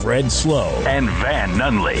Fred Slow and Van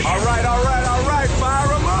Nunley. All right, fire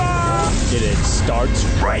them up! It starts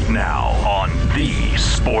right now on The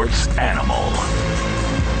Sports Animal.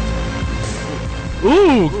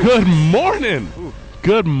 Ooh, good morning.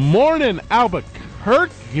 Good morning,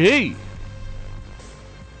 Albuquerque.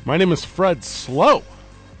 My name is Fred Slow.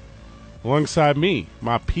 Alongside me,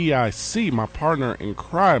 my PIC, my partner in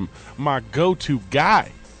crime, my go-to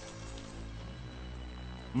guy,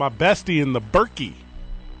 my bestie in the Berkey.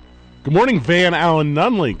 Good morning, Van Allen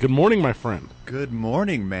Nunley. Good morning, my friend. Good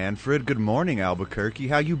morning, Manfred. Good morning, Albuquerque.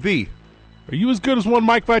 How you be? Are you as good as one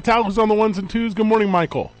Mike Vitale who's on the ones and twos? Good morning,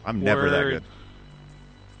 Michael. I'm never that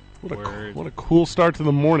good. What a cool start to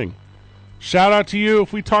the morning. Shout out to you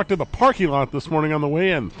if we talked to the parking lot this morning on the way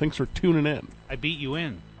in. Thanks for tuning in. I beat you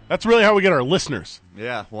in. That's really how we get our listeners.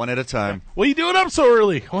 Yeah, one at a time. What are you doing up so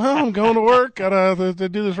early? Well, I'm going to work. Gotta to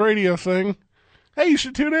do this radio thing. Hey, you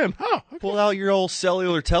should tune in. Oh, okay. Pull out your old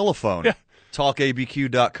cellular telephone. Yeah.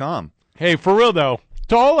 TalkABQ.com. Hey, for real though,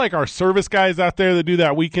 to all like our service guys out there that do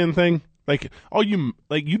that weekend thing, like all you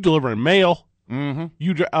delivering mail,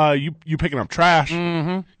 you picking up trash,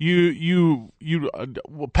 you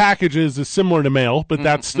packages is similar to mail, but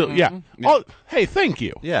that's still Oh, hey, thank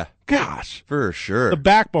you. Yeah, gosh, for sure. The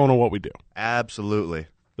backbone of what we do. Absolutely.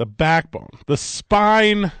 The backbone, the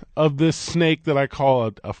spine of this snake that I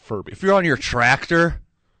call a Furby. If you're on your tractor,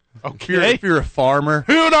 okay, if you're a farmer,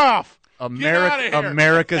 hoot off.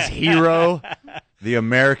 America's hero, the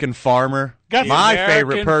American farmer. Got my American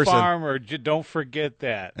favorite person. Farmer, don't forget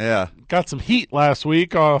that. Yeah. Got some heat last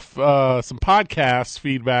week off some podcast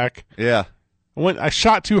feedback. Yeah. I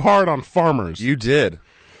shot too hard on farmers. You did.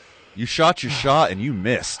 You shot your shot and you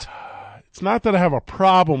missed. It's not that I have a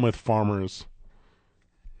problem with farmers.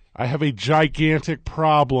 I have a gigantic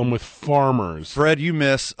problem with farmers. Fred, you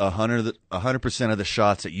miss 100% of the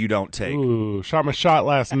shots that you don't take. Ooh, shot my shot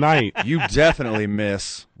last night. You definitely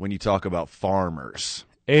miss when you talk about farmers.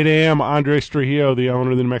 8 a.m., Andres Trujillo, the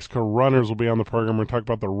owner of the New Mexico Runners, will be on the program. We're going to talk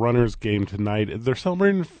about the Runners game tonight. They're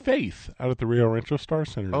celebrating faith out at the Rio Rancho Star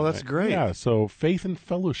Center. Oh, that's great. Yeah, so faith and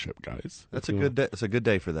fellowship, guys. That's a good day. It's a good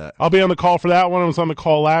day for that. I'll be on the call for that one. I was on the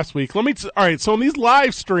call last week. All right, so in these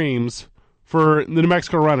live streams for the New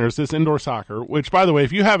Mexico Runners, this indoor soccer, which, by the way,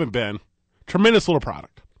 if you haven't been, tremendous little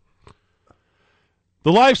product.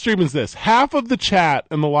 The live stream is this. Half of the chat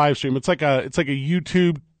in the live stream, it's like a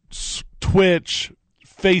YouTube, Twitch,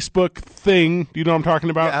 Facebook thing. Do you know what I'm talking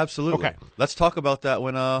about? Yeah, absolutely. Okay. Let's talk about that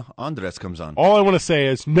when Andres comes on. All I want to say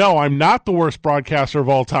is, no, I'm not the worst broadcaster of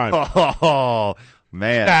all time. Oh,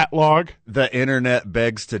 man. Stat log. The internet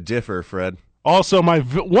begs to differ, Fred. Also,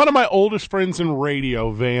 one of my oldest friends in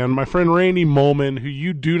radio, Van, my friend Randy Molman, who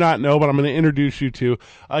you do not know, but I'm going to introduce you to.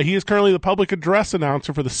 He is currently the public address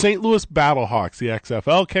announcer for the St. Louis Battlehawks. The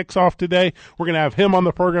XFL kicks off today. We're going to have him on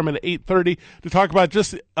the program at 8:30 to talk about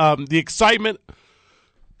just the excitement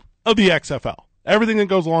of the XFL. Everything that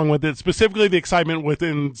goes along with it, specifically the excitement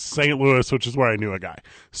within St. Louis, which is where I knew a guy.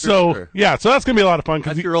 So, sure. Yeah, so that's going to be a lot of fun.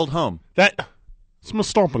 That's your old home. It's my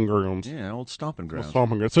stomping grounds. Yeah, old stomping grounds.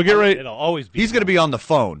 Stomping grounds. So get ready. It'll always be. He's going to be on the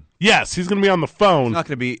phone. Yes, he's going to be on the phone. He's not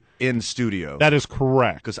going to be in studio. That is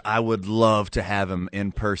correct. Because I would love to have him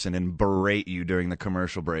in person and berate you during the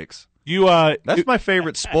commercial breaks. That's my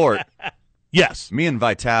favorite sport. Yes. Me and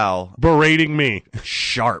Vital. Berating me.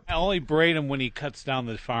 Sharp. I only berate him when he cuts down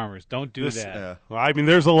the farmers. Don't do that. Well, I mean,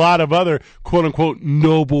 there's a lot of other quote-unquote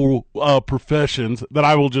noble professions that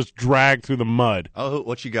I will just drag through the mud. Oh,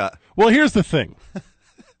 what you got? Well, here's the thing.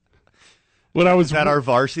 Is that our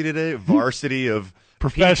varsity today? Varsity of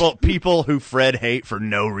people who Fred hate for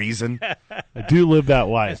no reason. I do live that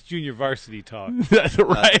life. That's junior varsity talk. That's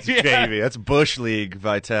right. That's JV. That's Bush League,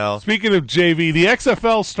 Vital. Speaking of JV, the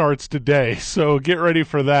XFL starts today, so get ready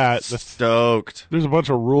for that. Stoked. There's a bunch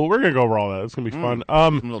of rules. We're going to go over all that. It's going to be fun. A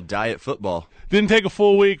little diet football. Didn't take a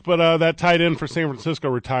full week, but that tight end for San Francisco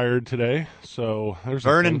retired today. So there's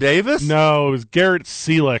Vernon Davis? No, it was Garrett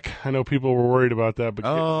Seelick. I know people were worried about that, but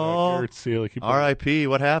Garrett Seelick. R.I.P.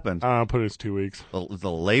 What happened? Put it as 2 weeks. The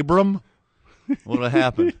labrum? What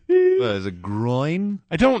happened? Is it groin?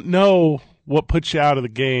 I don't know what puts you out of the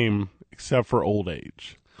game except for old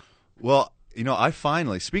age. Well,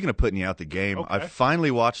 speaking of putting you out the game, okay. I finally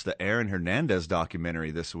watched the Aaron Hernandez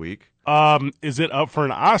documentary this week. Is it up for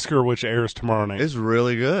an Oscar, which airs tomorrow night? It's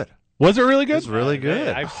really good. Was it really good? It's really good.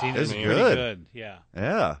 I've seen it. It's good. Yeah.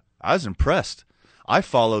 Yeah. I was impressed. I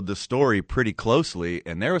followed the story pretty closely,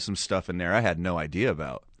 and there was some stuff in there I had no idea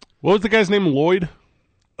about. What was the guy's name? Lloyd?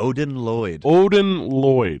 Odin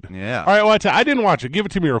Lloyd. Yeah. All right, well, I didn't watch it. Give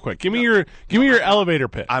it to me real quick. Give me your elevator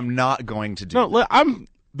pitch. I'm not going to do that.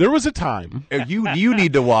 there was a time. You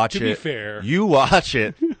need to watch it. To be fair. You watch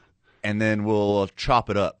it, and then we'll chop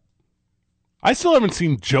it up. I still haven't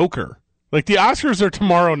seen Joker. Like, the Oscars are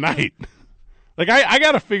tomorrow night. Like, I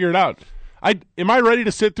got to figure it out. Am I ready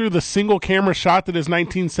to sit through the single camera shot that is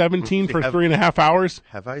 1917 for 3.5 hours?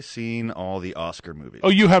 Have I seen all the Oscar movies? Oh,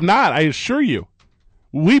 you have not, I assure you.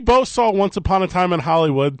 We both saw Once Upon a Time in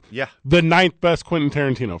Hollywood, Yeah. the 9th best Quentin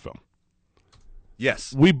Tarantino film.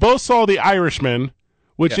 Yes. We both saw The Irishman,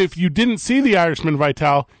 which Yes. if you didn't see The Irishman,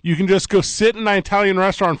 Vital, you can just go sit in an Italian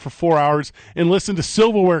restaurant for 4 hours and listen to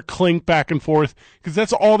silverware clink back and forth, because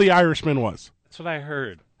that's all The Irishman was. That's what I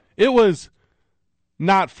heard. It was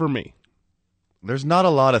not for me. There's not a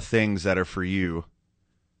lot of things that are for you.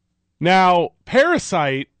 Now,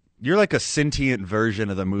 Parasite, You're like a sentient version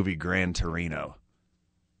of the movie Gran Torino.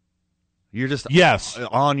 You're just yes,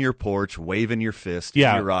 on your porch, waving your fist.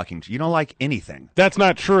 Yeah. You're rocking. You don't like anything. that's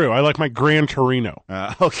not true. I like my Gran Torino.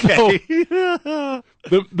 Okay.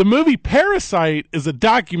 The movie Parasite is a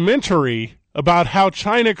documentary about how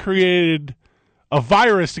China created a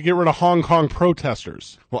virus to get rid of Hong Kong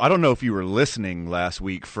protesters. Well, I don't know if you were listening last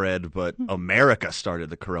week, Fred, but America started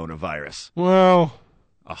the coronavirus. Well,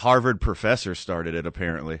 A Harvard professor started it,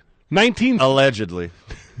 apparently. 19 Allegedly.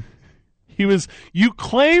 You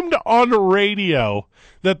claimed on the radio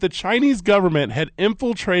that the Chinese government had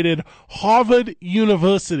infiltrated Harvard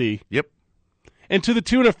University Yep. and to the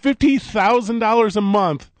tune of $50,000 a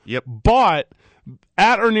month Yep. bought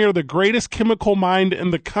at or near the greatest chemical mine in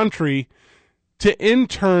the country to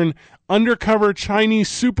intern undercover Chinese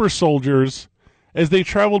super soldiers as they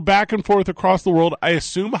traveled back and forth across the world, I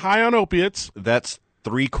assume high on opiates. That's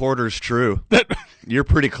 3/4 true. You're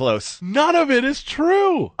pretty close. None of it is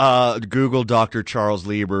true. Google Dr. Charles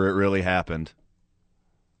Lieber. It really happened.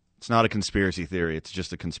 It's not a conspiracy theory. It's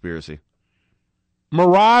just a conspiracy.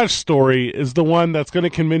 Mirage Story is the one that's going to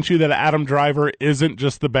convince you that Adam Driver isn't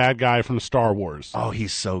just the bad guy from Star Wars. Oh,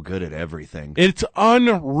 he's so good at everything. It's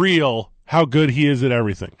unreal how good he is at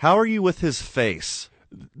everything. How are you with his face?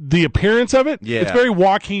 The appearance of it, Yeah. it's very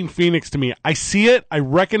Joaquin Phoenix to me. I see it. I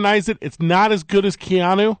recognize it. It's not as good as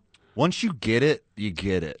Keanu. Once you get it, you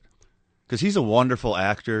get it. Because he's a wonderful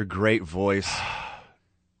actor, great voice.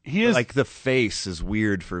 He is Like the face is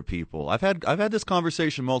weird for people. I've had this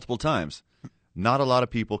conversation multiple times. Not a lot of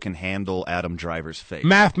people can handle Adam Driver's face.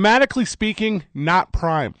 mathematically speaking, not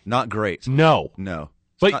prime. Not great. No. No.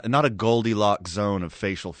 But- Not a Goldilocks zone of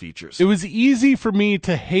facial features. It was easy for me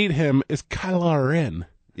to hate him as Kylo Ren.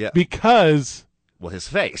 Yeah. Because Well, his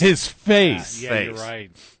face. his face. Yeah, you're face.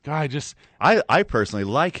 right. God, I personally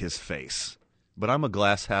like his face, but I'm a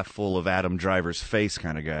glass half full of Adam Driver's face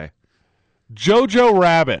kind of guy. Jojo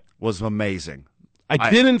Rabbit. Was amazing. I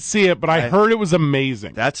didn't see it, but I heard it was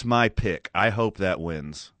amazing. That's my pick. I hope that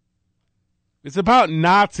wins. It's about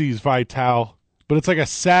Nazis, Vital, but it's like a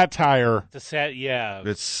satire. The set, yeah.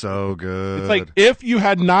 It's so good. It's like if you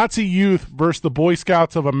had Nazi youth versus the Boy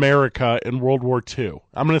Scouts of America in World War II.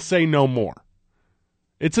 I'm going to say no more.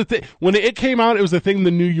 It's a thing. When it came out, it was a thing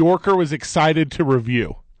the New Yorker was excited to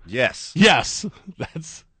review. Yes. Yes,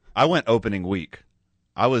 that's. I went opening week.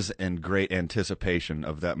 I was in great anticipation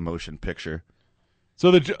of that motion picture. So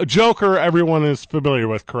the Joker, everyone is familiar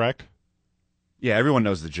with, correct? Yeah, everyone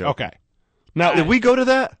knows the joke. Okay. Now, Did we go to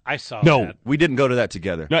that? I saw No. that. We didn't go to that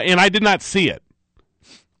together. no, and I did not see it.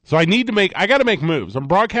 So I got to make moves. I'm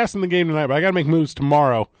broadcasting the game tonight, but I got to make moves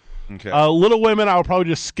tomorrow. Okay. Little Women, I'll probably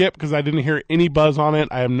just skip because I didn't hear any buzz on it.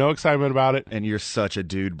 I have no excitement about it. And you're such a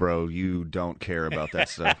dude, bro. You don't care about that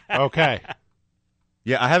stuff. Okay.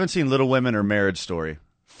 Yeah, I haven't seen Little Women or Marriage Story.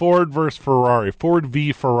 Ford versus Ferrari. Ford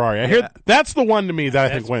v Ferrari. I hear that's the one to me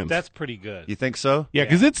that I think wins. That's pretty good. You think so? Yeah,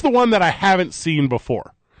 because it's the one that I haven't seen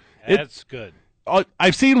before. That's good.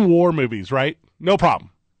 I've seen war movies, right? No problem.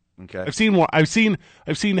 Okay. I've seen war. I've seen.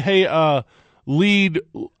 Hey, lead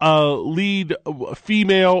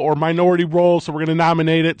female or minority role. So we're going to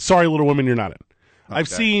nominate it. Sorry, Little Women, you're not in. Okay.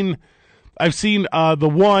 I've seen the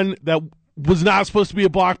one that was not supposed to be a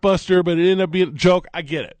blockbuster, but it ended up being a joke. I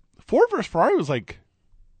get it. Ford versus Ferrari was like,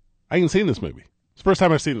 I ain't seen this movie. It's the first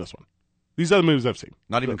time I've seen this one. These are the movies I've seen.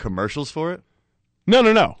 Not even commercials for it?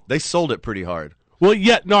 No. They sold it pretty hard. Well,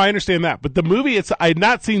 yeah, no, I understand that. But the movie, I had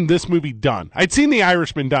not seen this movie done. I'd seen The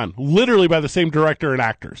Irishman done, literally by the same director and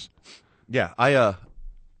actors. Yeah, I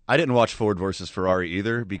didn't watch Ford versus Ferrari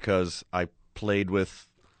either because I played with,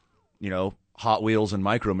 Hot Wheels and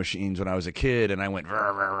Micro Machines when I was a kid, and I went,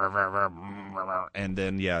 and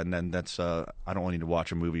then that's I don't need to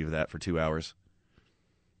watch a movie of that for 2 hours.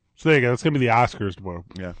 So there you go. It's going to be the Oscars tomorrow.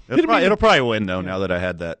 Yeah, it'll probably win though. Now that I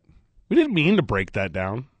had that, We didn't mean to break that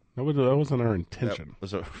down. That wasn't our intention.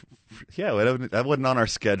 That wasn't on our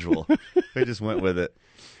schedule. We just went with it.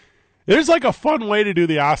 There's like a fun way to do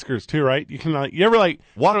the Oscars too, right? You can you ever like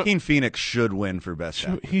Joaquin Phoenix should win for Best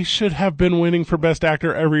Actor. He should have been winning for Best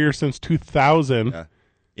Actor every year since 2000. Yeah.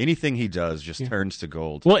 Anything he does just turns to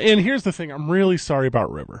gold. Well, and here's the thing. I'm really sorry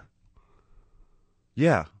about River.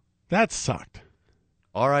 Yeah. That sucked.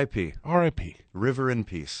 R.I.P. R.I.P. River in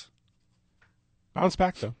peace. Bounce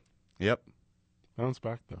back though. Yep. Bounce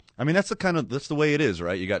back though. I mean, that's the way it is,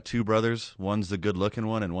 right? You got two brothers. One's the good-looking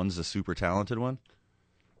one, and one's the super talented one.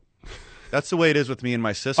 That's the way it is with me and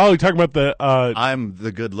my sister. Oh, you're talking about the I'm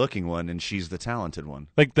the good-looking one, and she's the talented one.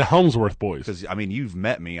 like the Helmsworth boys. Because I mean, you've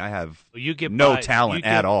met me. I have You get no by- talent you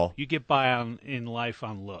at get- all. You get by in life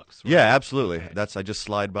on looks. Right? Yeah, absolutely. Okay. I just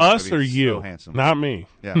slide by. Us because or he's you? So handsome. Not me.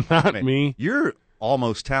 Yeah, Not me. You're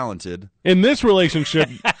almost talented. In this relationship,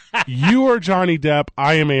 you are Johnny Depp.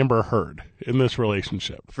 I am Amber Heard in this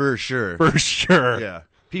relationship. For sure. For sure. Yeah.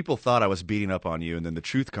 People thought I was beating up on you, and then the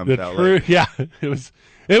truth comes The out truth, yeah, it was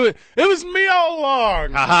me all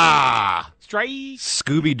along. Ha Strike.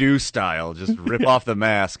 Scooby-Doo style. Just rip off the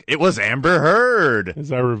mask. It was Amber Heard.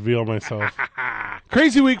 As I reveal myself.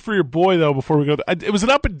 Crazy week for your boy, though, before we go. It was an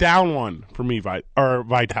up and down one for me,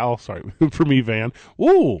 Vital, sorry, for me, Van.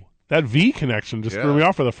 Ooh, that V connection just threw me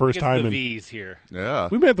off for the first Get time. the in, V's here. Yeah.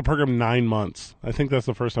 we've been at the program 9 months. I think that's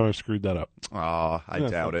the first time I've screwed that up. Oh, I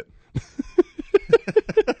doubt it.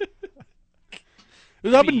 It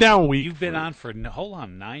was up and down week. You've been on for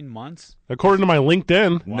 9 months. According to my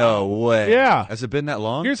LinkedIn. No way. Yeah. Has it been that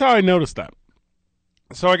long? Here's how I noticed that.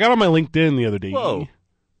 So I got on my LinkedIn the other day. Whoa.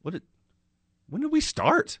 When did we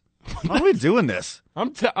start? How are we doing this?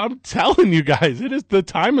 I'm telling you guys, the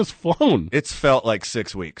time has flown. It's felt like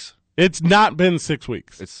 6 weeks. It's not been 6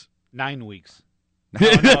 weeks. It's 9 weeks.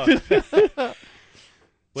 No.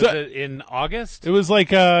 Was it in August? It was like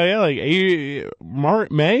May,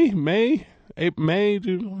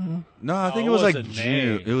 June. No, I think Oh, it was like wasn't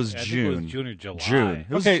June. May. It was I think June. it was June or July. June.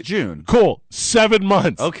 It was Okay. June. Cool. 7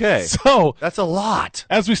 months. Okay. So That's a lot.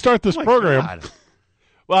 as we start this Oh my program,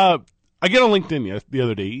 God. I get on LinkedIn the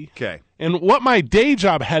other day. Okay. And what my day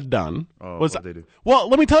job had done was, what'd they do? well,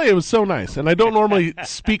 let me tell you, it was so nice. And I don't normally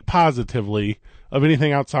speak positively of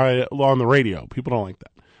anything outside on the radio. People don't like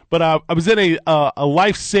that. But I was in a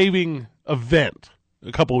life-saving event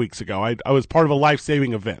a couple weeks ago. I was part of a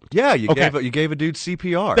life-saving event. Yeah, you Okay. gave a dude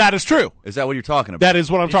CPR. That is true. Is that what you're talking about? That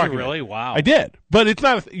is what I'm Did you talking really? about. Wow. I did. But it's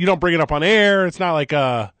not, you don't bring it up on air. It's not like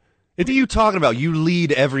What are you talking about? You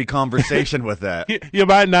lead every conversation with that. you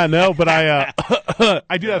might not know, but I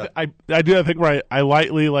I do that thing where I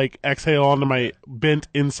lightly like exhale onto my bent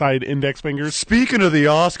inside index fingers. Speaking of the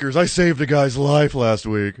Oscars, I saved a guy's life last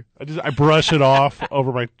week. I brush it off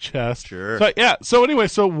over my chest. Sure. So yeah. So anyway,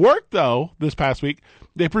 so work though this past week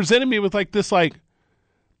they presented me with like this like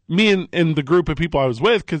me and the group of people I was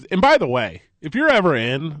with and by the way, if you're ever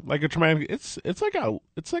in like a traumatic, it's like a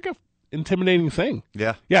intimidating thing.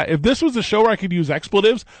 Yeah. Yeah, if this was a show where I could use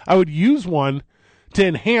expletives, I would use one to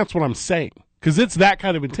enhance what I'm saying because it's that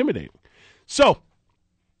kind of intimidating. So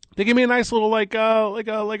they gave me a nice little like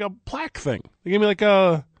a plaque thing. They gave me like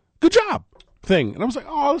a good job thing, and I was like,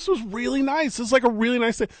 oh, this was really nice. This is like a really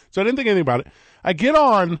nice thing. So I didn't think anything about it. I get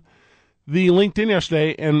on the LinkedIn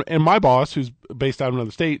yesterday, and my boss, who's based out of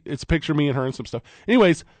another state, it's a picture of me and her and some stuff.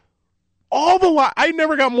 Anyways. I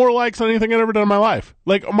never got more likes on anything I've ever done in my life.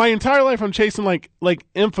 Like my entire life, I'm chasing like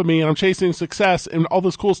infamy and I'm chasing success and all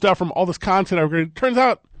this cool stuff from all this content I've created. Turns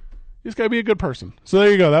out, you just got to be a good person. So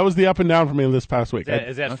there you go. That was the up and down for me this past week.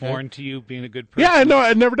 Is that foreign to you, being a good person? Yeah, I know.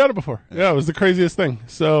 I'd never done it before. Yeah, it was the craziest thing.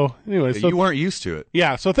 So anyway, You weren't used to it.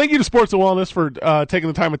 yeah. So thank you to Sports and Wellness for taking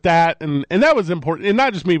the time with that, and that was important, and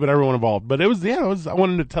not just me, but everyone involved. But it was I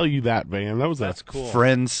wanted to tell you that, Van. That's cool.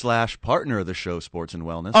 Friend/partner of the show, Sports and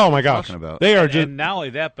Wellness. Oh my What are you gosh, talking about? they are just And not only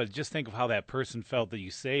that, but just think of how that person felt that you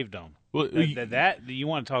saved them. Well, That you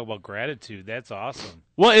want to talk about gratitude? That's awesome.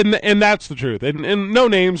 well, and that's the truth, and no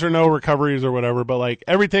names or no recoveries or whatever, but like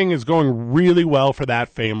everything is going really well for that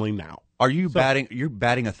family now. Are you batting? You're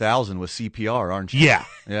batting 1,000 with CPR, aren't you? Yeah,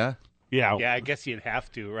 Yeah. yeah. Yeah, I guess you'd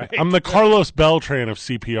have to, right? I'm the Carlos Beltran of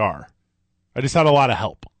CPR. I just had a lot of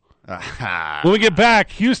help. When we get back,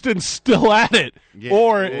 Houston's still at it,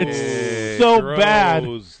 or it's so bad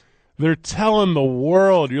they're telling the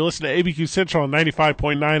world. You're listening to ABQ Central on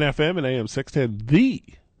 95.9 FM and AM 610, the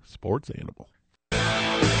sports animal.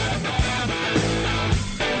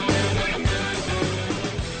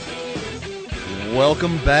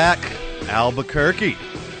 Welcome back, Albuquerque.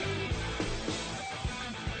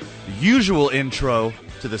 Usual intro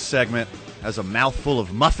to the segment has a mouthful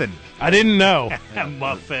of muffin. I didn't know.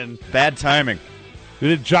 Muffin. Bad timing. We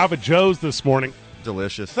did Java Joe's this morning.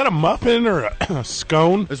 Delicious. Is that a muffin or a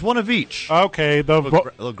scone? There's one of each. Okay, A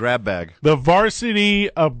little grab bag. the varsity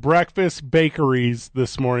of breakfast bakeries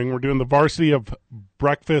this morning. We're doing the varsity of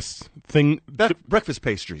breakfast thing. Breakfast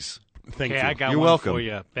pastries. Thank Okay, you. I got You're one welcome. for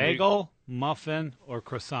you. Bagel, muffin, or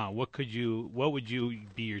croissant? What would you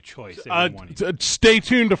be your choice every morning? Stay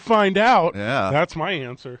tuned to find out. Yeah. That's my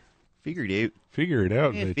answer. Figured out. Figure it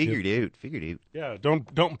out. Yeah, bitch. figured out. Yeah,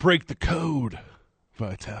 don't break the code,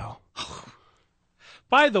 Vital.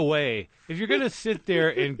 By the way, if you're going to sit there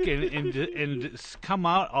and come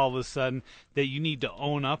out all of a sudden that you need to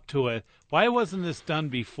own up to it, why wasn't this done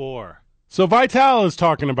before? So Vital is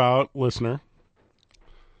talking about, listener,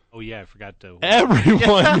 Oh, yeah, I forgot to.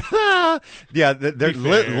 everyone. Yeah, their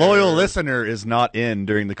loyal listener is not in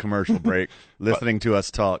during the commercial break listening to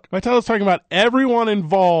us talk. Vital is talking about everyone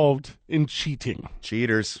involved in cheating.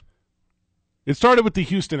 Cheaters. It started with the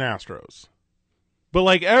Houston Astros. But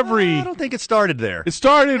like I don't think it started there. it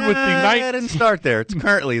started with the It didn't start there. It's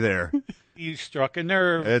currently there. You struck a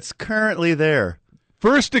nerve. It's currently there.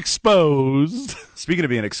 first exposed. Speaking of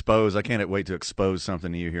being exposed, I can't wait to expose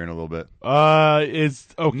something to you here in a little bit. Is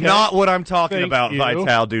okay. Not what I'm talking Thank about, you.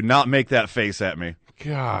 Vital. Do not make that face at me.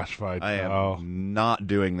 Gosh, Vital. I am not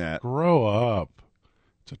doing that. Grow up.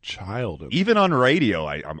 It's a child. Even on radio,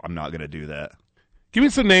 I'm not going to do that. Give me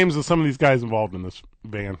some names of some of these guys involved in this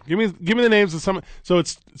van. Give me the names of some. So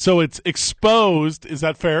it's exposed. Is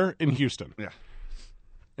that fair? In Houston. Yeah.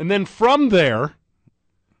 And then from there,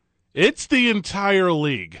 it's the entire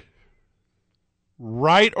league.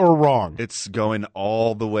 Right or wrong? It's going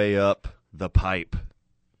all the way up the pipe.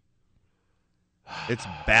 It's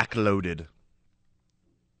backloaded.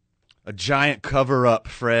 A giant cover-up,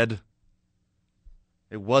 Fred.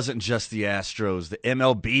 It wasn't just the Astros. The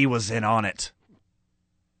MLB was in on it.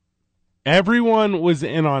 Everyone was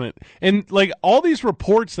in on it. And like all these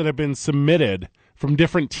reports that have been submitted from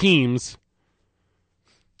different teams.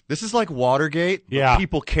 This is like Watergate, but Yeah.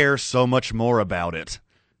 people care so much more about it.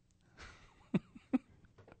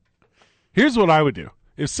 Here's what I would do.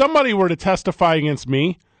 If somebody were to testify against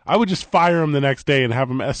me, I would just fire him the next day and have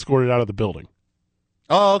him escorted out of the building.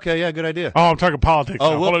 Oh, okay, yeah, good idea. Oh, I'm talking politics.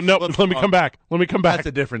 Oh, now. Hold on. No, whoops. let me come back. Let me come back. That's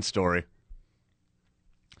a different story.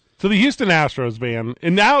 So the Houston Astros van,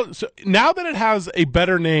 and now that it has a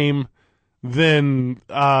better name than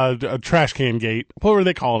a trash can gate, what were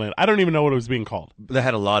they calling it? I don't even know what it was being called. They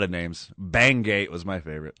had a lot of names. Banggate was my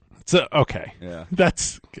favorite. So okay, Yeah.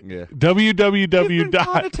 that's Yeah. www.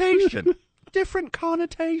 connotation. Different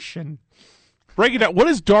connotation. Break it down. What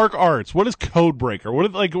is Dark Arts? What is Codebreaker? What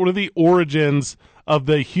are the origins of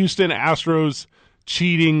the Houston Astros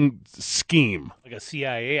cheating scheme? Like a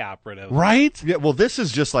CIA operative. Right? Yeah, well, this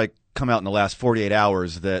has just like come out in the last 48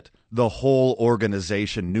 hours that the whole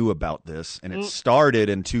organization knew about this, and it started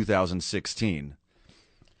in 2016.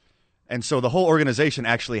 And so the whole organization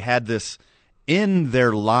actually had this in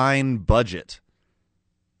their line budget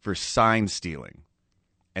for sign stealing.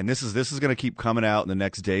 And this is going to keep coming out in the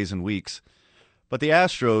next days and weeks. But the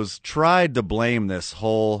Astros tried to blame this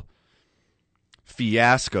whole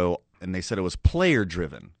fiasco, and they said it was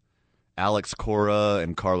player-driven. Alex Cora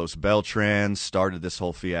and Carlos Beltran started this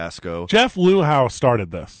whole fiasco. Jeff Luhnow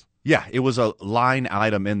started this. Yeah, it was a line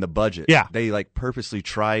item in the budget. Yeah. They like purposely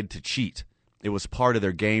tried to cheat. It was part of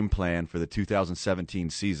their game plan for the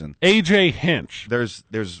 2017 season. AJ Hinch. There's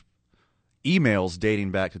emails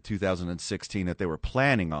dating back to 2016 that they were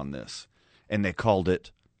planning on this, and they called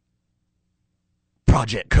it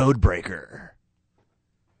Project Codebreaker.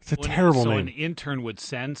 It's a terrible So name. an intern would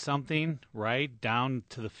send something, right, down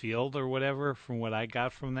to the field or whatever, from what I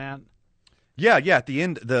got from that. Yeah. At the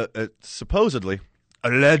end,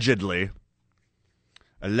 allegedly,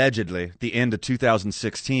 the end of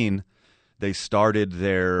 2016, they started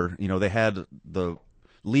their. They had the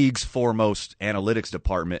league's foremost analytics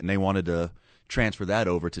department, and they wanted to transfer that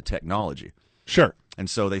over to technology. Sure. And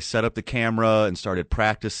so they set up the camera and started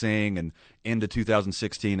practicing, and into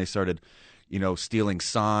 2016 they started, stealing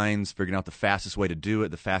signs, figuring out the fastest way to do it,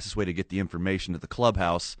 the fastest way to get the information to the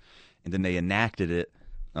clubhouse, and then they enacted it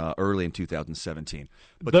early in 2017.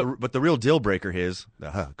 But the real deal breaker is,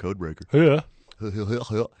 code breaker, Yeah.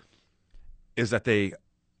 is that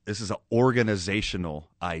this is an organizational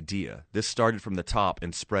idea. This started from the top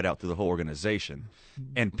and spread out through the whole organization.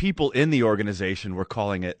 And people in the organization were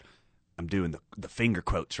calling it, I'm doing the finger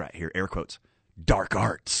quotes right here, air quotes, dark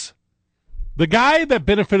arts. The guy that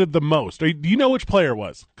benefited the most, do you know which player it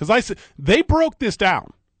was? Because they broke this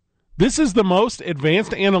down. This is the most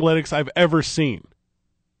advanced analytics I've ever seen,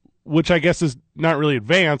 which I guess is not really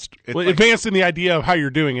advanced. Advanced in the idea of how you're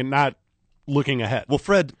doing and not looking ahead. Well,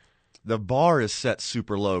 Fred, The bar is set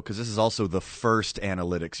super low because this is also the first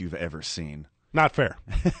analytics you've ever seen. Not fair.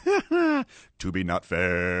 To be not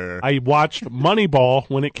fair. I watched Moneyball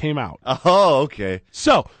when it came out. Oh, okay.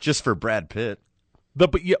 So Just for Brad Pitt.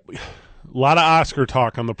 a lot of Oscar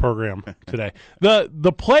talk on the program today.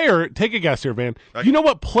 The player, take a guess here, Van. Do you know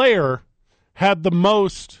what player had the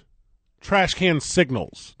most trash can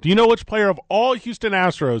signals? Do you know which player of all Houston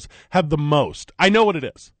Astros had the most? I know what it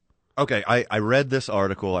is. Okay, I read this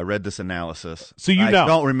article. I read this analysis. So you I know.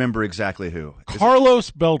 don't remember exactly who. Is it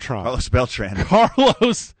Carlos Beltran. Carlos Beltran.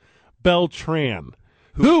 Carlos Beltran,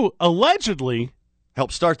 who allegedly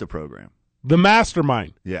Helped start the program. the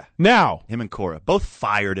mastermind. Yeah. Now, Him and Cora, both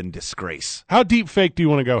fired in disgrace. how deep fake do you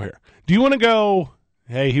want to go here? Do you want to go,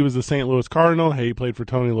 hey, he was the St. Louis Cardinal. Hey, he played for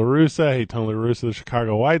Tony La Russa. Hey, Tony La Russa, the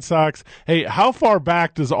Chicago White Sox. Hey, how far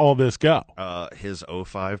back does all this go? His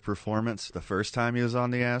 05 performance, the first time he was on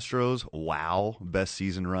the Astros, wow, best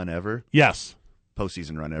season run ever. Yes.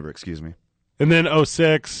 Postseason run ever, excuse me. And then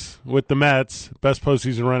 06 with the Mets, best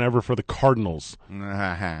postseason run ever for the Cardinals.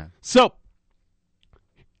 So,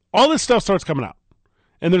 all this stuff starts coming out.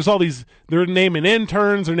 And there's all these, they're naming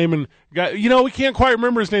interns, they're naming, we can't quite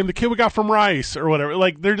remember his name, the kid we got from Rice or whatever.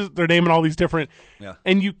 Like, they're naming all these different, Yeah.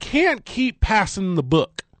 and you can't keep passing the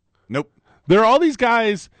buck. Nope. There are all these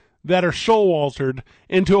guys that are Showaltered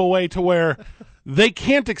into a way to where they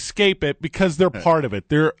can't escape it because they're part of it.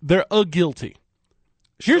 They're guilty.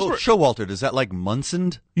 Here's where Showalter, is that like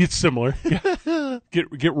Munson? it's similar. Yeah.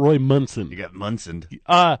 Get Roy Munson. You got Munson.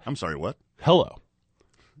 Uh, I'm sorry, what? hello.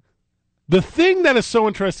 The thing that is so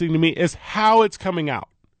interesting to me is how it's coming out.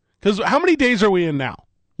 Because how many days are we in now?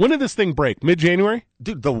 When did this thing break? Mid-January?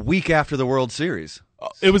 Dude, the week after the World Series.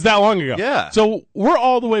 It was that long ago. Yeah. So we're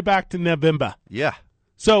all the way back to November. Yeah.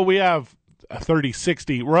 So we have 30,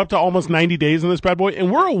 60. We're up to almost 90 days in this bad boy. And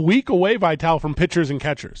we're a week away, Vital, from pitchers and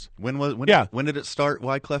catchers. When Yeah. When did it start,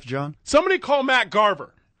 Wyclef John? Somebody call Matt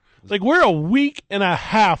Garver. Like, we're a week and a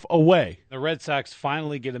half away. The Red Sox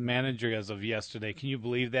finally get a manager as of yesterday. Can you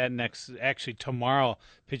believe that? Tomorrow,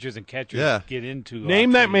 pitchers and catchers get into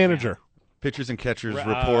Name that training manager. Pitchers and catchers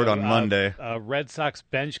report on Monday. Red Sox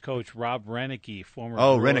bench coach Rob Renicky, former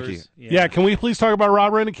Renicky. Brewers. Yeah, can we please talk about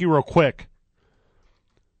Rob Renicky real quick?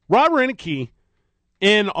 Rob Renicky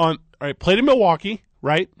played in Milwaukee,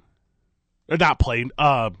 right? Or not played,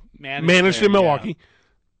 managed there, in Milwaukee.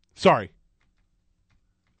 Sorry.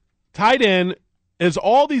 Tied in, as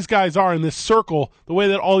all these guys are in this circle, the way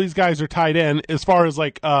that all these guys are tied in, as far as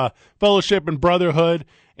like fellowship and brotherhood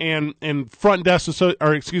and front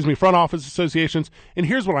office associations. And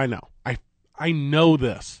here's what I know. I know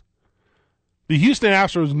this. The Houston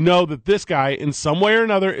Astros know that this guy, in some way or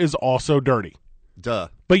another, is also dirty. Duh.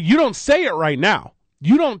 But you don't say it right now.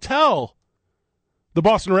 You don't tell the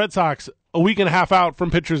Boston Red Sox a week and a half out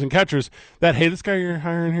from pitchers and catchers that, hey, this guy you're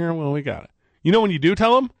hiring here, well, we got it. You know when you do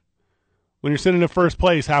tell them? When you're sitting in first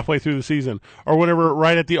place halfway through the season, or whenever,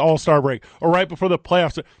 right at the All-Star break, or right before the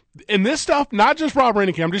playoffs. And this stuff, not just Rob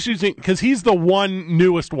Renicky, I'm just using, because he's the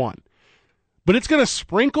newest one. But it's going to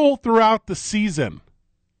sprinkle throughout the season.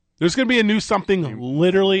 There's going to be a new something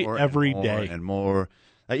literally every day. And more.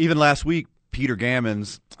 Even last week, Peter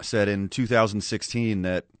Gammons said in 2016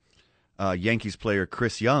 that Yankees player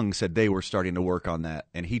Chris Young said they were starting to work on that,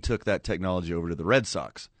 and he took that technology over to the Red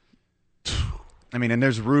Sox. I mean, and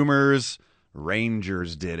there's rumors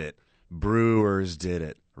Rangers did it, Brewers did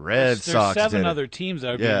it, Red Sox There's 7 did it. other teams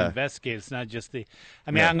that are being investigated. It's not just the –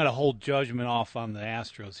 I'm going to hold judgment off on the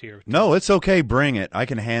Astros here. No, it's okay. Bring it. I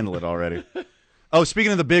can handle it already. Oh,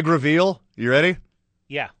 speaking of the big reveal, you ready?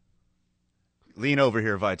 Yeah. Lean over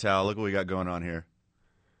here, Vital. Look what we got going on here.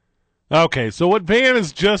 Okay, so what Van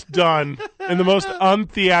has just done in the most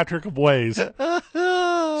untheatric of ways,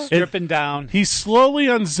 Stripping down. he slowly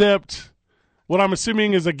unzipped what I'm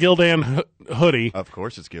assuming is a Gildan hoodie Of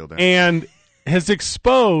course it's Gildan. and has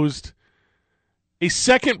exposed a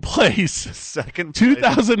second place Second place.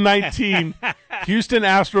 2019 Houston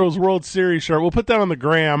Astros World Series shirt. We'll put that on the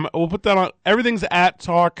gram. We'll put that on. Everything's at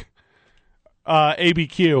Talk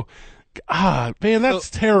ABQ. Man, that's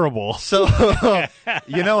terrible. So,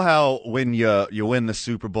 you know how when you win the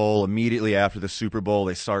Super Bowl, immediately after the Super Bowl,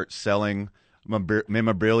 they start selling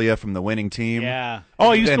memorabilia from the winning team? Yeah.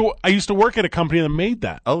 Oh, I used to work at a company that made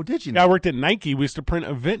that. Oh, did you? Yeah, I worked at Nike. We used to print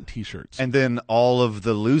event T-shirts. And then all of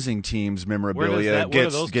the losing teams' memorabilia Where do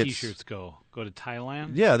gets those T-shirts go? Go to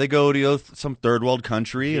Thailand? Yeah, they go to some third world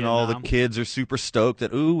country, and all the Vietnam. kids are super stoked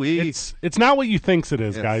that It's not what you thinks it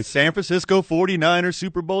is, guys. San Francisco 49ers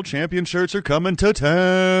Super Bowl champion shirts are coming to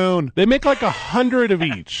town. They make like 100 of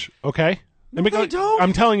each. Okay, They make they don't.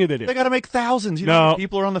 I'm telling you they do. They got to make thousands. You know No. how many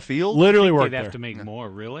people are on the field? Literally worked They'd have there. to make more,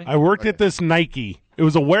 really? I worked at this Nike. It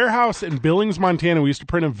was a warehouse in Billings, Montana. We used to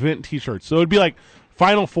print event T-shirts. So it would be like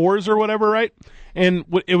Final Fours or whatever, right? And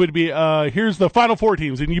it would be, here's the Final Four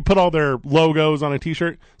teams, and you put all their logos on a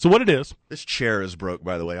T-shirt. So what it is, This chair is broke,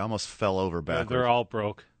 by the way. I almost fell over They're backwards. all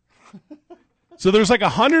broke. so there's like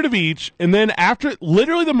 100 of each, and then after,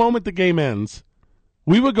 literally the moment the game ends,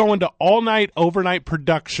 we would go into all-night, overnight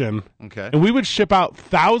production, Okay. and we would ship out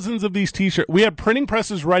thousands of these T-shirts. We had printing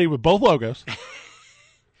presses ready with both logos.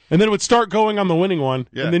 And then it would start going on the winning one,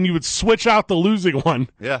 Yeah. and then you would switch out the losing one.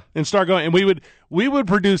 Yeah. And start going, and we would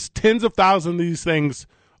produce tens of thousands of these things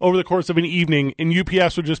over the course of an evening, and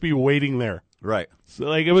UPS would just be waiting there. Right. So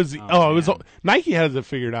like it was, it was Nike has it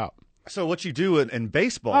figured out. So what you do in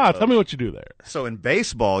baseball? though- Tell me what you do there. So in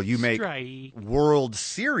baseball, you make Strike. World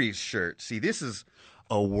Series shirts. See, this is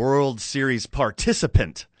a World Series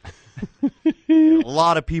participant. A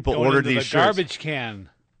lot of people Going ordered into these the shirts. garbage can.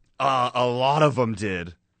 A lot of them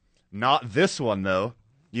did. Not this one though.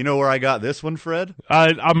 You know where I got this one, Fred?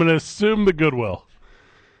 I'm going to assume the Goodwill.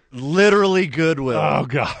 Literally Goodwill Oh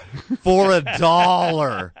God, for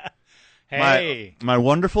 $1. Hey. My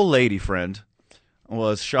wonderful lady friend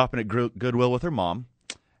was shopping at Goodwill with her mom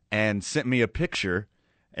and sent me a picture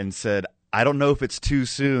and said, I don't know if it's too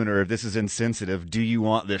soon or if this is insensitive. Do you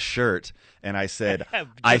want this shirt? And I said,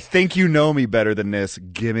 I think you know me better than this.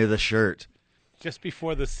 Give me the shirt. Just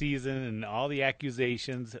before the season and all the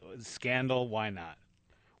accusations, scandal, why not?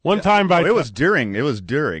 one time by It was during. It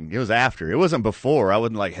was after. It wasn't before. I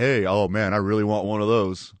wasn't like, hey, oh man, I really want one of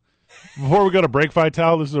those. before we go to break,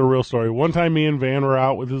 Vital, this is a real story. One time, me and Van were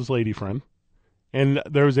out with his lady friend, and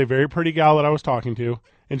there was a very pretty gal that I was talking to,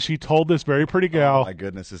 and she told this very pretty gal, My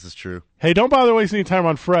goodness, this is true. hey, don't bother wasting any time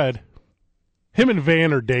on Fred. Him and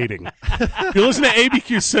Van are dating. You're listening to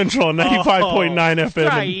ABQ Central on 95.9 FM and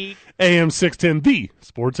Right. AM 610, the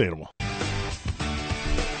Sports Animal.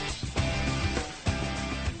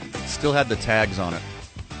 Still had the tags on it.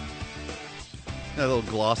 That little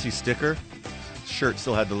glossy sticker. Shirt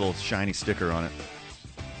still had the little shiny sticker on it.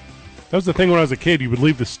 That was the thing when I was a kid. You would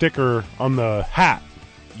leave the sticker on the hat.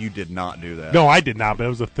 You did not do that. No, I did not, but it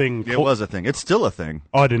was a thing. It was a thing. It's still a thing.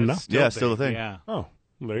 Oh, I didn't know. Yeah, still a thing. Yeah. Oh,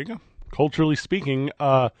 well, there you go. Culturally speaking,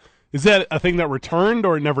 is that a thing that returned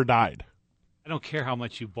or it never died? I don't care how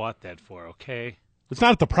much you bought that for, okay? It's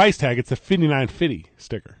not at the price tag. It's a $59.50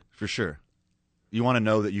 sticker. For sure. You want to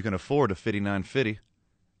know that you can afford a $59.50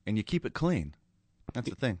 and you keep it clean. That's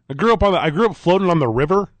the thing. I grew up floating on the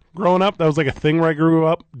river growing up. That was like a thing where I grew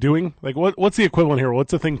up doing. Like what's the equivalent here?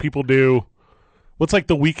 What's the thing people do? What's like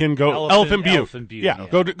the weekend go? Elephant View. Elephant View, Yeah,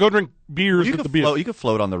 yeah. go drink beers You with the could beer. float. You could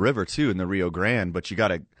float on the river too in the Rio Grande, but you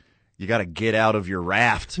gotta get out of your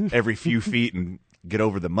raft every few feet and get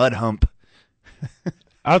over the mud hump.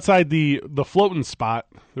 Outside the floating spot,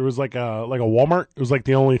 there was like a Walmart. It was like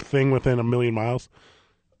the only thing within a million miles.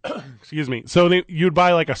 Excuse me. So you'd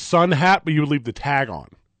buy like a sun hat, but you would leave the tag on.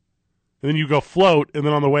 And then you go float, and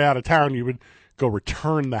then on the way out of town, you would go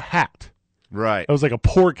return the hat. Right. That was like a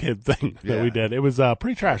poor kid thing that Yeah. we did. It was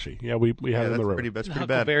pretty trashy. Yeah, we had it in that's the river. pretty bad.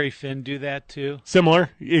 Huckleberry Finn do that too? Similar.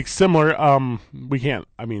 It's similar. We can't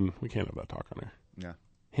have that talk on there.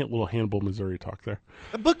 Yeah. Little Hannibal, Missouri talk there.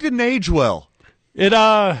 The book didn't age well. It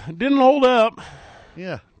didn't hold up.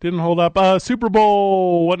 Yeah. Didn't hold up. Super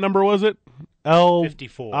Bowl, what number was it?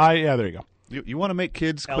 54. Yeah, there you go. You want to make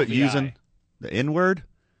kids quit LVI. using the N word?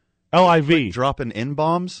 LIV. Dropping N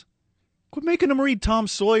bombs? Quit making them read Tom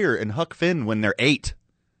Sawyer and Huck Finn when they're 8.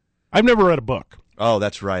 I've never read a book. Oh,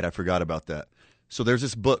 that's right. I forgot about that. So there's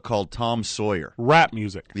this book called Tom Sawyer, Rap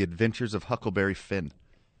music. The Adventures of Huckleberry Finn.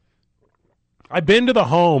 I've been to the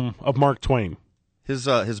home of Mark Twain. His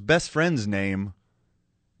best friend's name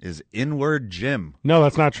is N-word Jim. No,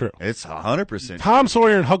 that's not true. It's 100%. Tom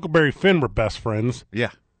Sawyer and Huckleberry Finn were best friends.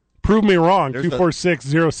 Yeah. Prove me wrong. There's the-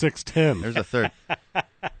 246-0610. There's a third.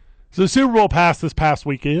 So the Super Bowl passed this past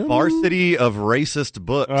weekend. Varsity of Racist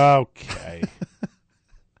Books. Okay.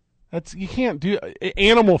 You can't do.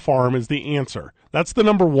 Animal Farm is the answer. That's the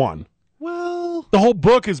number one. well, The whole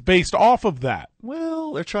book is based off of that.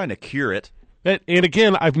 they're trying to cure it. And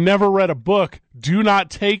again, I've never read a book. Do not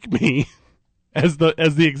take me as the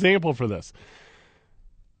example for this.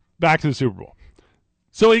 Back to the Super Bowl.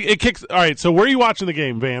 So it kicks. All right. So where are you watching the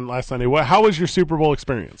game, Van? Last Sunday. How was your Super Bowl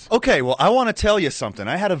experience? Okay, well, I want to tell you something.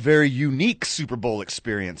 I had a very unique Super Bowl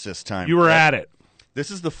experience this time. You were at it.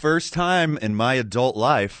 This is the first time in my adult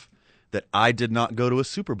life that I did not go to a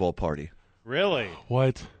Super Bowl party. Really?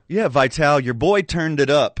 What? Yeah, Vital, your boy turned it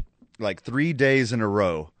up like 3 days in a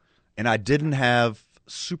row, and I didn't have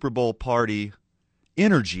Super Bowl party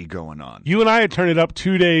energy going on. You and I had turned it up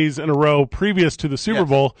 2 days in a row previous to the Super Yes.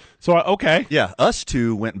 Bowl. So, okay. Yeah, us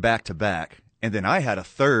two went back to back, and then I had a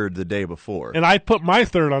third the day before. And I put my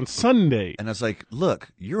third on Sunday. And I was like, look,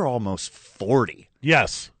 you're almost 40,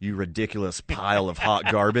 Yes. you ridiculous pile of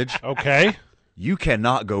hot garbage. Okay. You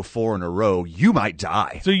cannot go 4 in a row. You might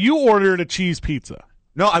die. So you ordered a cheese pizza.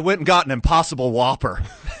 No, I went and got an Impossible Whopper.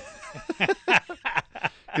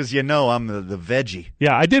 Because you know I'm the veggie.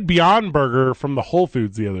 Yeah, I did Beyond Burger from the Whole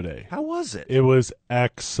Foods the other day. How was it? It was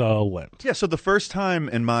excellent. Yeah, so the first time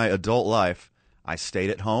in my adult life, I stayed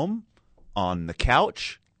at home on the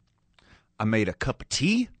couch. I made a cup of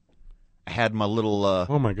tea. I had my little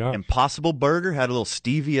Oh, my gosh. Impossible Burger, had a little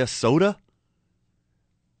stevia soda.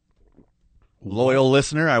 Loyal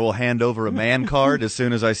listener, I will hand over a man card as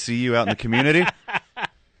soon as I see you out in the community.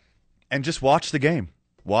 And just watch the game.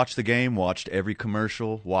 Watch the game, watched every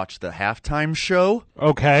commercial, watched the halftime show.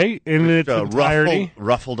 Okay. In its entirety.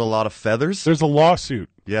 Ruffled a lot of feathers. There's a lawsuit.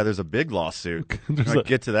 Yeah, there's a big lawsuit. There's Can I a-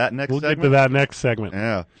 get to that next We'll segment? get to that next segment.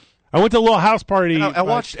 Yeah. I went to a little house party. And I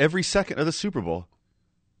watched every second of the Super Bowl.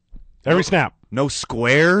 every snap. No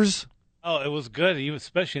squares. Oh, it was good, even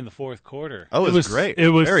especially in the fourth quarter. Oh, it was great. It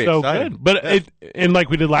was Very so exciting. good. But Yeah. and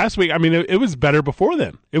like we did last week, I mean, it was better before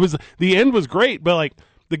then. It was the end was great, but like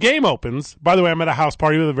the game opens. By the way, I'm at a house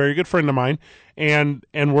party with a very good friend of mine, and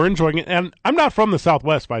we're enjoying it. And I'm not from the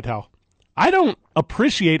Southwest, Vital. I don't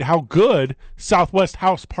appreciate how good Southwest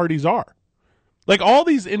house parties are. Like all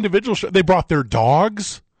these individual, they brought their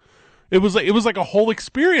dogs. It was like a whole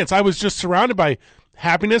experience. I was just surrounded by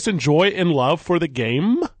happiness and joy and love for the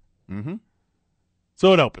game. Mm-hmm.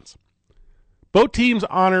 So it opens. Both teams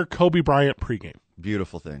honor Kobe Bryant pregame.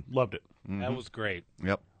 Beautiful thing. Loved it. That was great.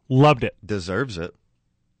 Yep. Loved it. Deserves it.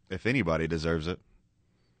 If anybody deserves it.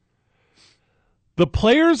 The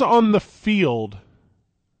players on the field.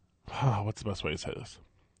 What's the best way to say this?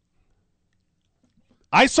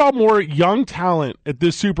 I saw more young talent at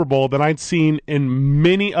this Super Bowl than I'd seen in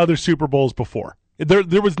many other Super Bowls before.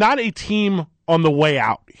 There was not a team on the way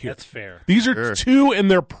out here. That's fair. These are Sure. two in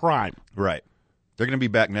their prime. Right. They're going to be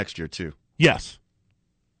back next year, too. Yes,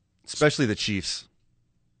 Especially the Chiefs.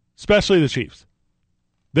 especially the Chiefs.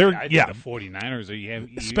 They're I think yeah, the 49ers are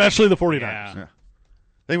especially the 49ers. Yeah. Yeah. I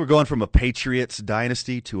think we're going from a Patriots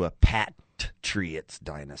dynasty to a Patriots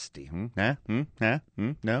dynasty. Nah? Nah?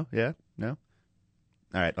 No? Yeah? No?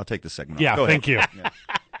 All right, I'll take this segment off. Yeah, Go thank ahead.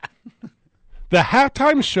 you. The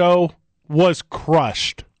halftime show was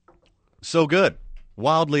crushed. So good.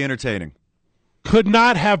 Wildly entertaining. Could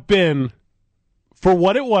not have been, for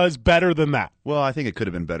what it was, better than that. Well, I think it could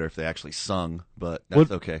have been better if they actually sung, but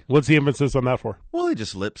that's okay. What's the emphasis on that for? Well, they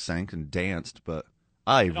just lip synced and danced, but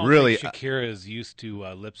I don't really, think Shakira is used to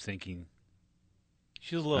lip syncing.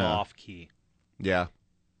 She's a little Yeah. off key. yeah.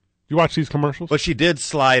 You watch these commercials? But she did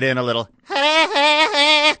slide in a little.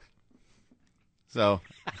 So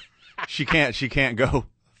she can't go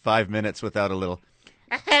 5 minutes without a little.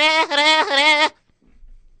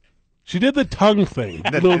 She did the tongue thing.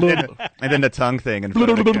 And then the tongue thing in front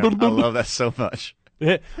of the camera. I love that so much.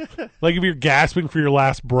 Like if you're gasping for your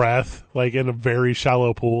last breath, like in a very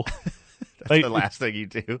shallow pool. Like The last thing you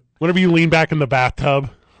do. whenever you lean back in the bathtub,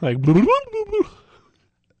 like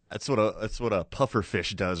That's what a puffer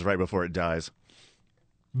fish does right before it dies.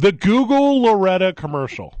 the Google Loretta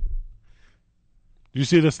commercial. Did you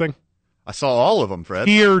see this thing? I saw all of them, Fred.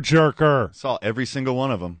 Tear jerker. Saw every single one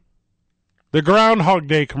of them. The Groundhog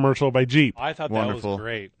Day commercial by Jeep. I thought Wonderful. that was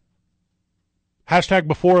great. Hashtag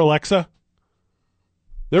before Alexa.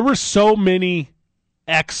 There were so many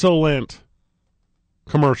excellent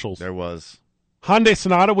commercials. There was. Hyundai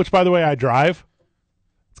Sonata, which by the way I drive.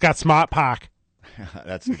 It's got Smart Pack.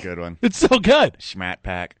 That's a good one. It's so good. Schmat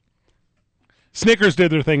pack. Snickers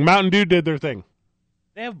did their thing. Mountain Dew did their thing.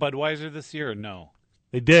 They have Budweiser this year or no?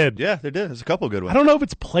 They did. Yeah, they did. There's a couple good I ones. don't know if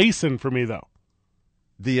it's placing for me though.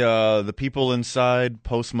 The people inside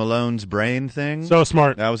Post Malone's brain thing. So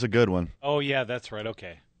smart. That was a good one. Oh, yeah, that's right.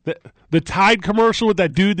 Okay. The Tide commercial with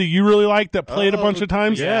that dude that you really liked that played a Oh, bunch of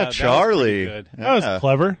times. yeah. Yeah, that was Charlie. pretty good. That was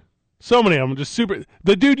clever. So many of them, just super.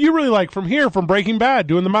 The dude you really like from here, from Breaking Bad,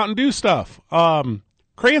 doing the Mountain Dew stuff.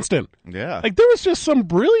 Cranston. Yeah. Like there was just some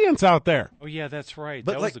brilliance out there. Oh, yeah, that's right.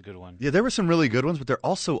 But, that like, was a good one. Yeah, there were some really good ones, but there are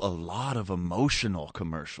also a lot of emotional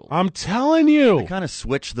commercials. I'm telling you. They kind of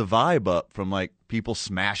switched the vibe up from like people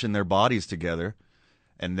smashing their bodies together,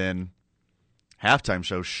 and then halftime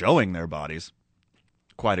shows showing their bodies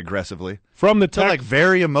quite aggressively. From the To like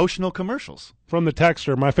very emotional commercials. from the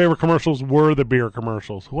texter, my favorite commercials were the beer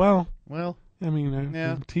commercials. Well, Well, I mean,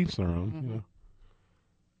 Yeah. teach their own. You know.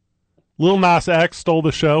 Lil Nas X stole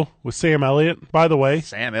the show with Sam Elliott, by the way.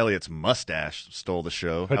 Sam Elliott's mustache stole the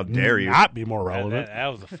show. How dare you? Not be more relevant. That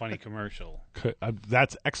was a funny commercial.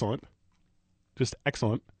 That's excellent. Just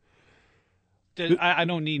excellent. I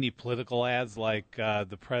don't need any political ads like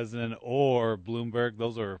the president or Bloomberg.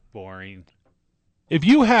 Those are boring. If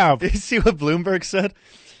you have... Did you see what Bloomberg said?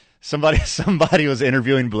 Somebody was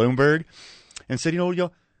interviewing Bloomberg and said,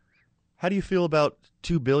 how do you feel about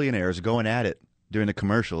two billionaires going at it during the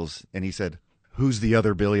commercials? And he said, who's the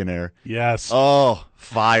other billionaire? Yes. Oh,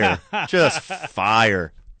 fire. Just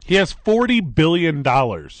fire. He has $40 billion.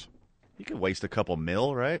 You could waste a couple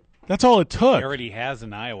mil, right? That's all it took. He already has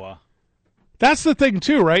in Iowa. That's the thing,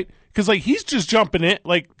 too, right? Because, he's just jumping in.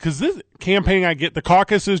 Because this campaign, I get, the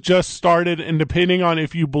caucus has just started, and depending on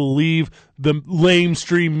if you believe the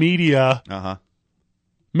lamestream media,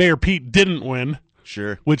 Mayor Pete didn't win.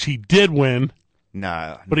 Sure. Which he did win.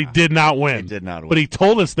 But he did not win. He did not win. But he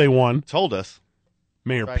told us they won. Told us.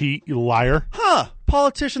 Mayor Pete, you liar. Huh.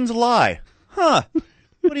 Politicians lie. Huh.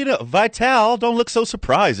 What do you know? Vital, don't look so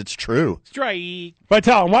surprised. It's true. Strike.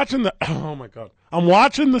 Vital, I'm watching the... Oh, my God. I'm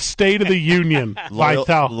watching the State of the Union.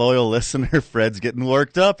 Vital. Loyal listener, Fred's getting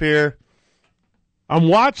worked up here. I'm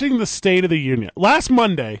watching the State of the Union. Last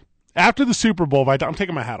Monday, after the Super Bowl, Vital... I'm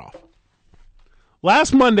taking my hat off.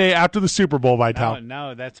 Last Monday, after the Super Bowl, Vital...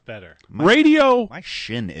 No, that's better. Radio... My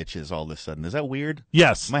shin itches all of a sudden. Is that weird?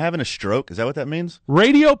 Yes. Am I having a stroke? Is that what that means?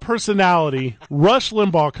 Radio personality Rush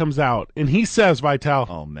Limbaugh comes out, and he says, Vital...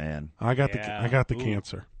 Oh, man. I got the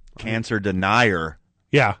cancer. Cancer denier.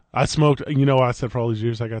 Yeah, I smoked. You know what I said for all these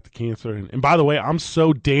years? I got the cancer. And by the way, I'm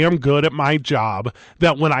so damn good at my job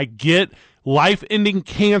that when I get life-ending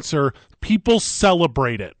cancer, people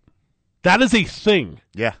celebrate it. That is a thing.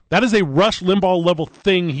 Yeah. That is a Rush Limbaugh level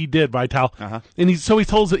thing he did, Vital. And he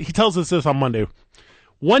tells us this on Monday,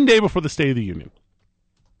 one day before the State of the Union.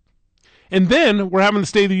 And then we're having the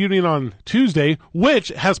State of the Union on Tuesday, which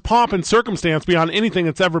has pomp and circumstance beyond anything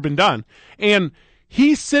that's ever been done. And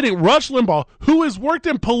he's sitting, Rush Limbaugh, who has worked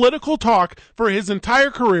in political talk for his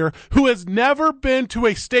entire career, who has never been to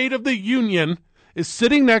a State of the Union, is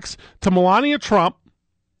sitting next to Melania Trump.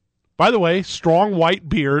 By the way, strong white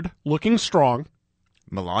beard, looking strong.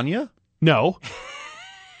 Melania? No.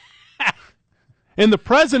 And the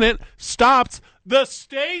president stops the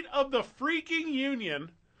State of the freaking Union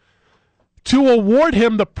to award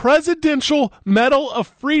him the Presidential Medal of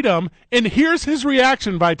Freedom. And here's his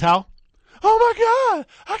reaction, Vital. Oh, my God,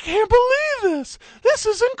 I can't believe this. This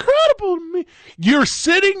is incredible to me. You're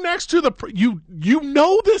sitting next to you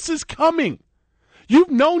know this is coming. You've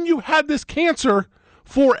known you had this cancer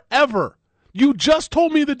forever. You just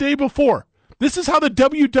told me the day before. This is how the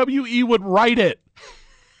WWE would write it.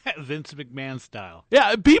 Vince McMahon style.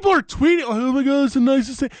 Yeah, people are tweeting, oh, my God, it's the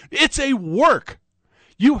nicest thing. It's a work.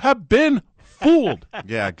 You have been fooled.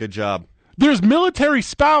 Yeah, good job. There's military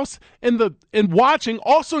spouse and watching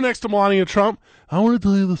also next to Melania Trump. I want to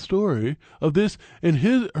tell you the story of this and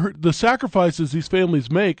the sacrifices these families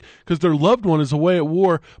make because their loved one is away at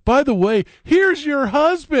war. By the way, here's your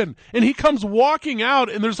husband. And he comes walking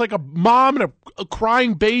out and there's like a mom and a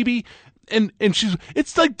crying baby. And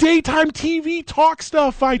it's like daytime TV talk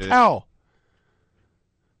stuff, Vital.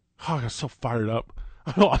 Oh, I got so fired up.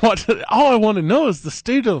 All I want to know is the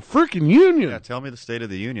State of the freaking Union. Yeah, tell me the State of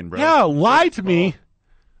the Union, bro. Yeah, lie to me.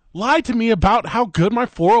 Lie to me about how good my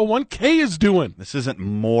 401k is doing. This isn't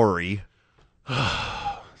Maury.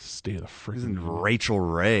 State of the freaking This isn't Union. Rachel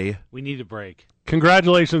Ray. We need a break.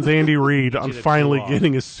 Congratulations, Andy Reid, on Get it finally cool off.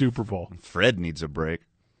 getting his Super Bowl. Fred needs a break.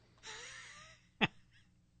 It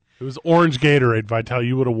was orange Gatorade, Vital.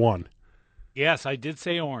 You would have won. Yes, I did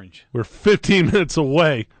say orange. We're 15 minutes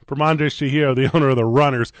away from Andres Chihiro, the owner of the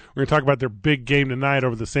Runners. We're going to talk about their big game tonight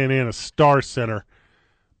over the Santa Ana Star Center.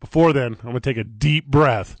 Before then, I'm going to take a deep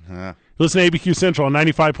breath. Listen to ABQ Central on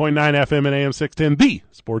 95.9 FM and AM 610, the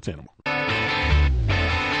Sports Animal.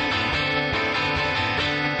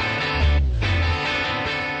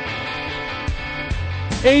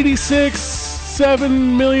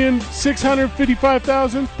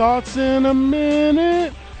 $86,7,655,000 thoughts in a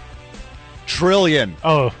minute. Trillion.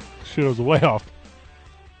 Oh, shit, I was way off.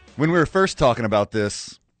 When we were first talking about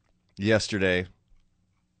this yesterday,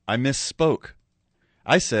 I misspoke.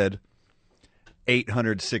 I said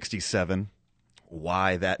 867.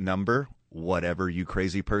 Why that number? Whatever, you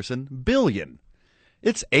crazy person. Billion.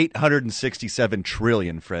 It's 867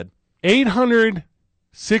 trillion, Fred.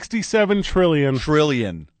 867 trillion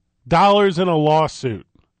Trillion. dollars in a lawsuit.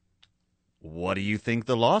 What do you think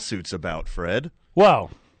the lawsuit's about, Fred?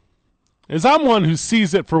 Well, as I'm one who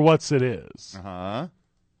sees it for what it is, Uh-huh.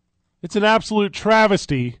 it's an absolute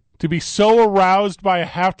travesty to be so aroused by a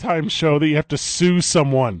halftime show that you have to sue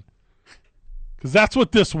someone. Because that's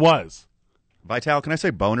what this was. Vital, can I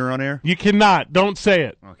say boner on air? You cannot. Don't say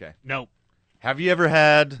it. Okay. Nope. Have you ever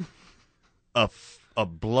had a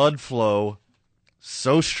blood flow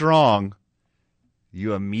so strong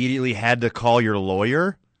you immediately had to call your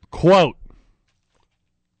lawyer? Quote,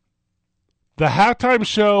 the halftime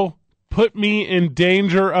show put me in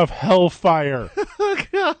danger of hellfire. Oh,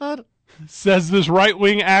 God. Says this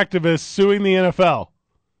right-wing activist suing the NFL.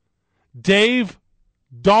 Dave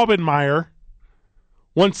Daubenmire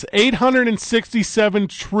wants $867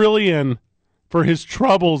 trillion for his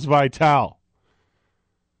troubles, Vital.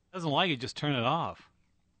 Doesn't like it, just turn it off.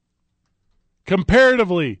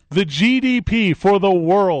 Comparatively, the GDP for the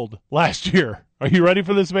world last year, are you ready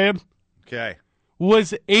for this, man? Okay.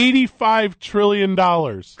 Was $85 trillion.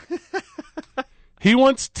 He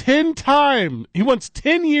wants 10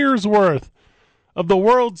 years worth of the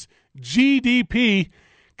world's GDP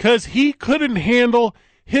because he couldn't handle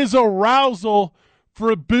his arousal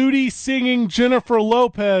for booty singing Jennifer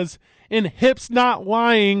Lopez and hips not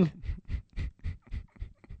lying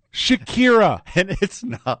Shakira. And it's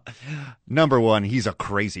not. Number one, he's a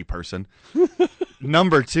crazy person.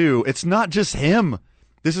 Number two, it's not just him.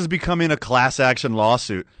 This is becoming a class action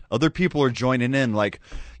lawsuit. Other people are joining in like,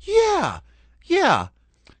 yeah.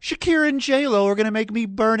 Shakira and J-Lo are going to make me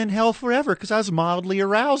burn in hell forever because I was mildly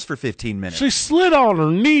aroused for 15 minutes. She slid on her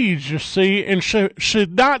knees, you see, and she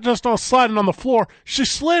not just on sliding on the floor, she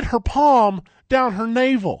slid her palm down her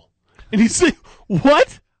navel. And you see,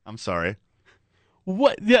 what? I'm sorry.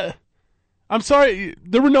 What? Yeah. I'm sorry.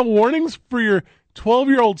 There were no warnings for your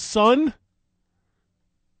 12-year-old son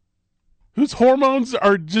whose hormones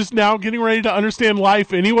are just now getting ready to understand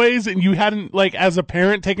life anyways, and you hadn't, like, as a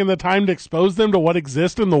parent, taken the time to expose them to what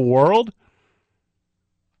exists in the world?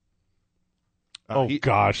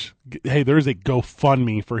 Gosh. Hey, there's a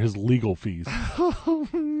GoFundMe for his legal fees. Oh,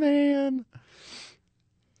 man.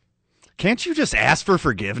 Can't you just ask for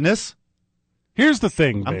forgiveness? Here's the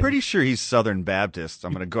thing, I'm babe. pretty sure he's Southern Baptist.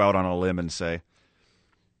 I'm going to go out on a limb and say,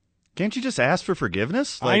 can't you just ask for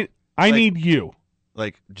forgiveness? I need you.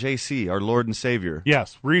 Like JC, our Lord and Savior.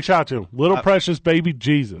 Yes, reach out to him. Little precious baby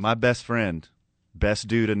Jesus. My best friend. Best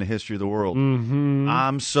dude in the history of the world. Mm-hmm.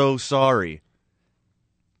 I'm so sorry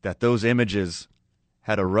that those images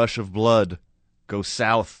had a rush of blood go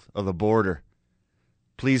south of the border.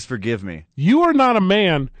 Please forgive me. You are not a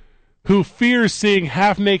man who fears seeing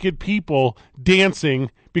half-naked people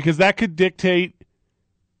dancing because that could dictate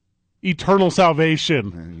eternal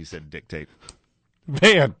salvation. You said dictate.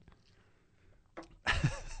 Man,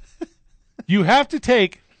 you have to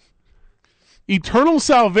take eternal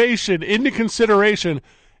salvation into consideration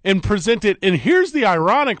and present it, and here's the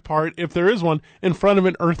ironic part, if there is one, in front of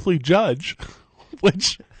an earthly judge,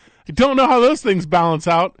 which I don't know how those things balance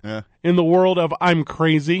out in the world of I'm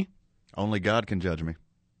crazy. Only God can judge me.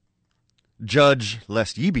 Judge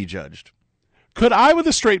lest ye be judged. Could I, with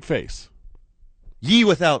a straight face, Ye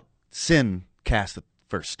without sin cast the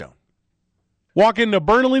first stone. Walk into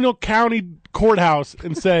Bernalino County Courthouse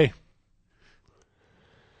and say,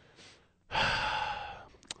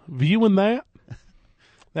 viewing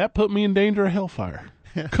that put me in danger of hellfire.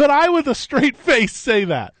 Could I, with a straight face, say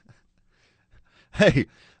that? Hey,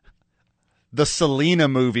 the Selena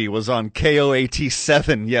movie was on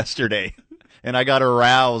KOAT7 yesterday, and I got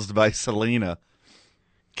aroused by Selena.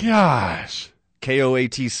 Gosh.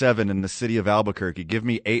 KOAT7 in the city of Albuquerque. Give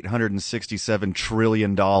me $867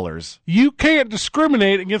 trillion. You can't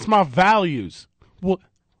discriminate against my values.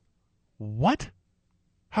 What?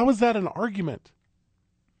 How is that an argument?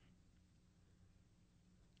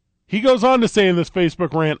 He goes on to say in this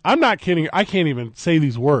Facebook rant, I'm not kidding. I can't even say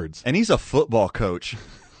these words. And he's a football coach.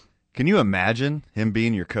 Can you imagine him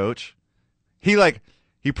being your coach? He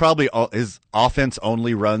probably, his offense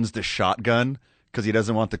only runs the shotgun because he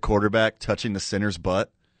doesn't want the quarterback touching the center's butt.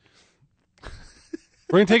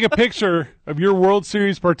 We're going to take a picture of your World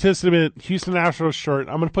Series participant Houston Astros shirt.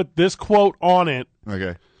 I'm going to put this quote on it.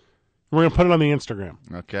 Okay. We're going to put it on the Instagram.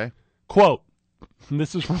 Okay. Quote. And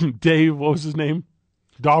this is from Dave, what was his name?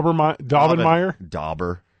 Daubenmire?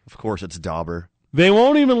 Dauber. Of course it's Dauber. They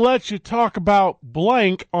won't even let you talk about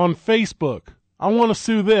blank on Facebook. I want to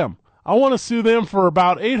sue them. I want to sue them for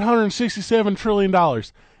about $867 trillion.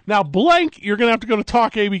 Now, blank, you're going to have to go to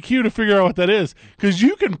Talk ABQ to figure out what that is, because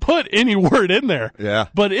you can put any word in there. Yeah.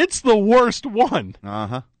 But it's the worst one.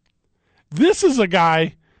 Uh-huh. This is a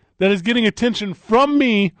guy that is getting attention from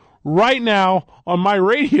me right now on my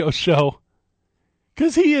radio show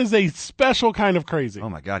Because he is a special kind of crazy. Oh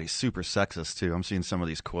my God, he's super sexist too. I'm seeing some of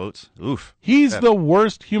these quotes. Oof. He's the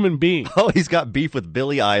worst human being. Oh, he's got beef with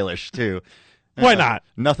Billie Eilish too. Why not?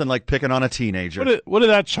 Nothing like picking on a teenager. What did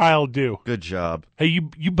that child do? Good job. Hey,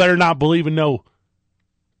 you better not believe in no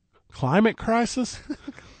climate crisis.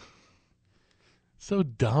 So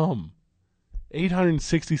dumb.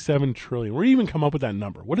 867 trillion. Where do you even come up with that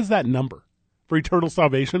number? What is that number? For eternal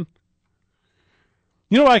salvation?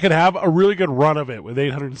 You know, I could have a really good run of it with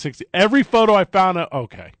 860. Every photo I found,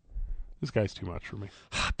 okay, this guy's too much for me.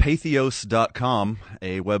 Pathos.com,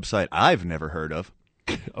 a website I've never heard of,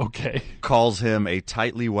 Okay. calls him a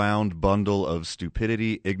tightly wound bundle of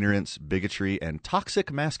stupidity, ignorance, bigotry, and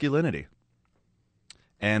toxic masculinity.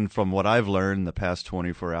 And from what I've learned the past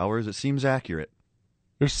 24 hours, it seems accurate.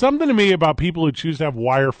 There's something to me about people who choose to have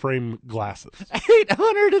wireframe glasses.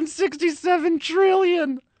 867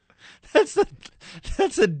 trillion!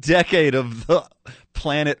 That's a decade of the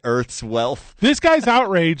planet Earth's wealth. This guy's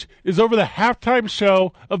outrage is over the halftime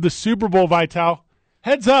show of the Super Bowl, Vital.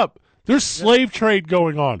 Heads up. There's slave trade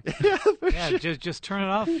going on. Yeah, just turn it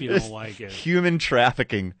off if you don't like it. Human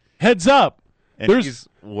trafficking. Heads up. And he's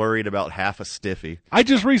worried about half a stiffy. I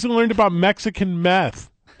just recently learned about Mexican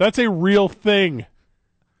meth. That's a real thing.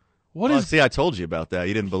 See, I told you about that.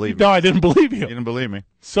 You didn't believe me. No, I didn't believe you. You didn't believe me.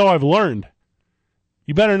 So I've learned.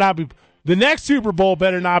 You better not be. The next Super Bowl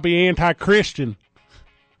better not be anti-Christian.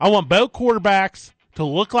 I want both quarterbacks to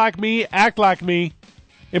look like me, act like me,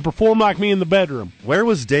 and perform like me in the bedroom. Where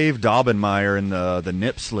was Dave Daubenmire in the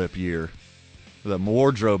nip slip year? The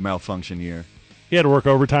wardrobe malfunction year? He had to work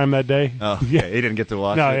overtime that day. Oh, yeah. He didn't get to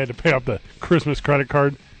watch No, it. he had to pay off the Christmas credit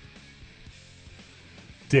card.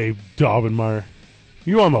 Dave Daubenmire.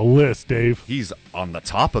 You on the list, Dave. He's on the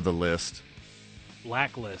top of the list.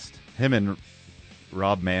 Blacklist. Him and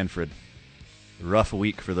Rob Manfred. Rough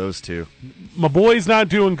week for those two. My boy's not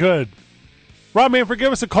doing good. Rob Manfred,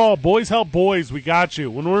 give us a call. Boys help boys. We got you.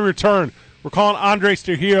 When we return, we're calling Andres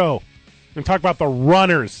Trujillo. We're going to talk about the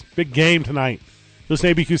Runners. Big game tonight.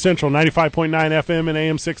 Listen to ABQ Central, 95.9 FM and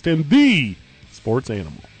AM 610, the Sports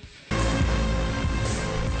Animal.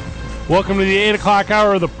 Welcome to the 8 o'clock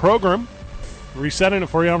hour of the program. Resetting it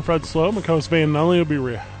for you, I'm Fred Slow. My co-host Van Nunley will be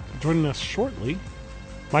joining us shortly.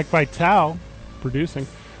 Mike Vital producing.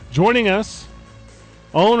 Joining us,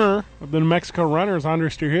 owner of the New Mexico Runners,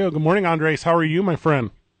 Andres Trujillo. Good morning, Andres. How are you, my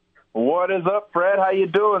friend? What is up, Fred? How you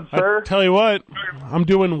doing, sir? I tell you what, I'm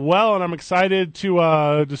doing well, and I'm excited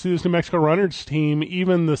to see this New Mexico Runners team.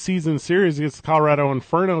 Even the season series against Colorado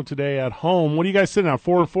Inferno today at home. What are you guys sitting at,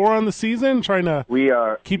 4-4 on the season, trying to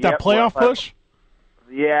keep that playoff push?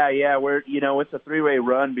 Yeah. We're it's a three-way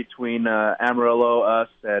run between Amarillo, us,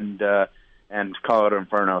 and Colorado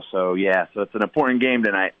Inferno. So it's an important game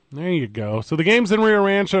tonight. There you go. So the game's in Rio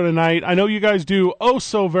Rancho tonight. I know you guys do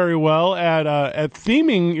so very well at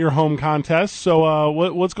theming your home contest. So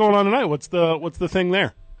what's going on tonight? What's the thing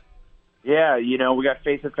there? Yeah, we got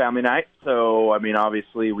Face It Family Night. So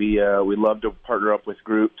obviously we love to partner up with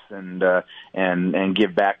groups and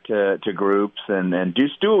give back to groups and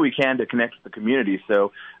do what we can to connect with the community.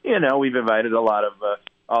 So we've invited a lot of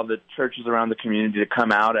all the churches around the community to come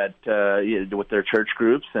out with their church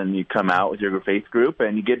groups, and you come out with your faith group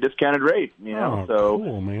and you get discounted rate.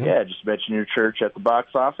 Cool, man. Yeah, just mention your church at the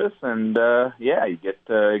box office, and you get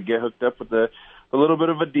hooked up with a little bit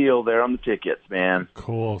of a deal there on the tickets, man.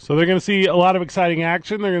 Cool. So they're going to see a lot of exciting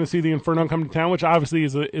action. They're going to see the Inferno come to town, which obviously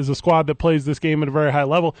is a squad that plays this game at a very high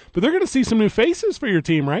level. But they're going to see some new faces for your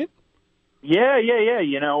team, right? Yeah.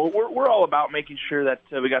 We're all about making sure that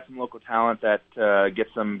we got some local talent that get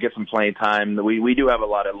some playing time. We do have a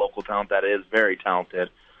lot of local talent that is very talented.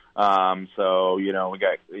 So we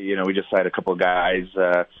got we just signed a couple of guys.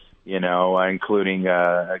 Including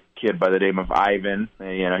a kid by the name of Ivan.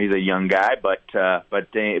 He's a young guy, but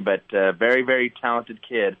very, very talented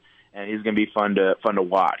kid, and he's going to be fun to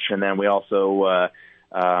watch. And then we also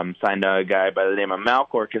signed a guy by the name of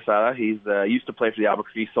Malcor Quesada. He's used to play for the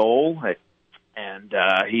Albuquerque Soul, and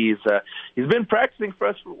he's been practicing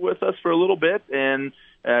with us for a little bit, and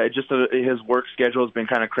his work schedule has been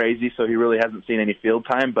kind of crazy, so he really hasn't seen any field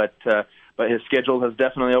time, but his schedule has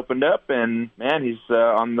definitely opened up, and man, he's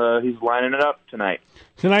lining it up tonight.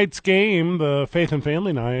 Tonight's game, the Faith and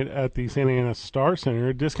Family Night at the Santa Ana Star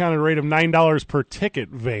Center, discounted rate of $9 per ticket,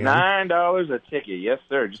 Van. $9 a ticket, yes,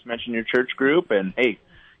 sir. Just mention your church group, and hey,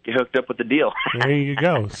 get hooked up with the deal. There you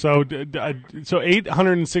go. So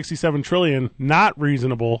 867 trillion, not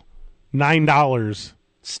reasonable. $9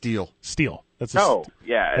 Steal. That's you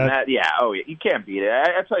can't beat it.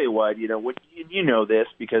 I tell you what, you know this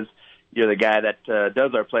because you're the guy that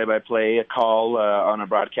does our play-by-play call on a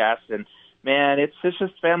broadcast, and man, it's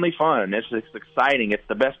just family fun. It's exciting. It's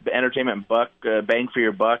the best entertainment bang for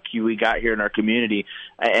your buck we got here in our community.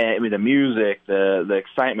 I mean, the music, the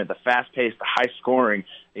excitement, the fast pace, the high scoring,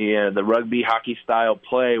 the rugby hockey style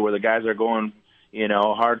play where the guys are going,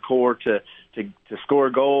 hardcore to score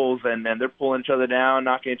goals, and they're pulling each other down,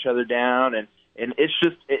 knocking each other down, and it's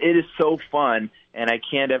just, it is so fun, and I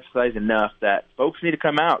can't emphasize enough that folks need to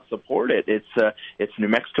come out, support it. It's New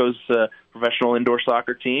Mexico's professional indoor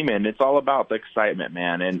soccer team, and it's all about the excitement,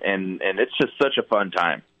 man, and it's just such a fun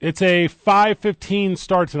time. It's a 5:15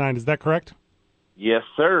 start tonight, is that correct? Yes,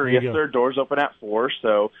 sir. There you Yes, go. sir. Doors open at 4,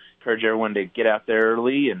 so encourage everyone to get out there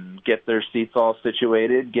early and get their seats all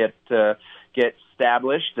situated, get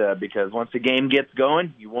established, because once the game gets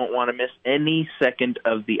going, you won't want to miss any second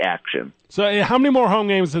of the action. So how many more home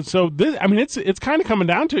games? So this, I mean, it's kind of coming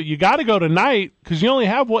down to it. You got to go tonight because you only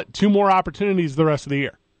have, 2 more opportunities the rest of the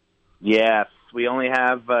year. Yes, we only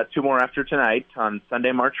have 2 more after tonight on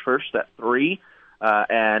Sunday, March 1st at 3,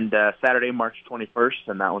 and Saturday, March 21st,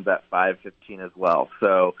 and that one's at 5:15 as well.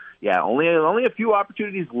 So, yeah, only a few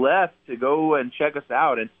opportunities left to go and check us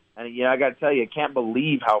out. And I got to tell you, I can't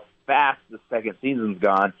believe how fast the second season's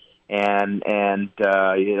gone, and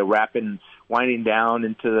winding down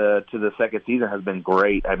into the second season has been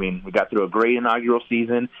great. I mean, we got through a great inaugural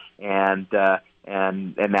season, and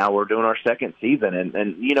now we're doing our second season, and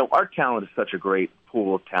our talent is such a great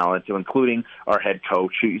pool of talent, including our head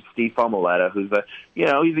coach, Steve Famoletta, who's he's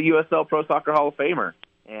a USL Pro Soccer Hall of Famer.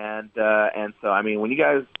 And so, I mean, when you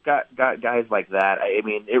guys got guys like that, I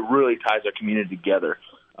mean, it really ties our community together.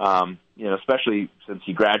 Especially since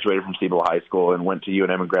he graduated from Siebel High School and went to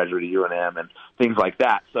UNM and graduated UNM and things like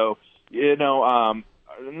that. So, and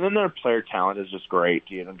then their player talent is just great.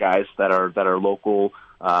 Guys that are local,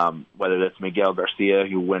 whether that's Miguel Garcia,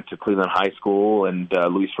 who went to Cleveland High School, and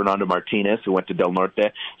Luis Fernando Martinez, who went to Del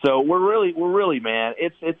Norte. So we're really, man.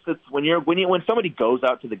 It's when somebody goes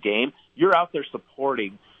out to the game, you're out there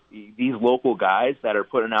supporting these local guys that are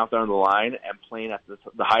putting out there on the line and playing at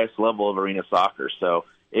the highest level of arena soccer. So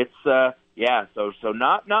it's so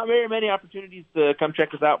not very many opportunities to come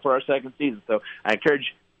check us out for our second season. So I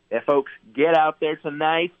encourage folks, get out there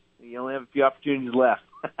tonight. You only have a few opportunities left.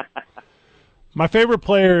 My favorite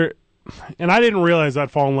player, and I didn't realize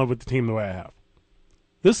I'd fall in love with the team the way I have.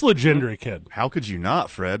 This Legendre kid. How could you not,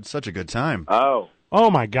 Fred? Such a good time. Oh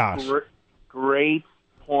my gosh. Great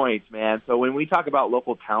point, man. So when we talk about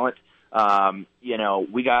local talent,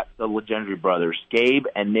 we got the Legendre brothers, Gabe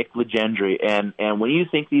and Nick Legendre, and when you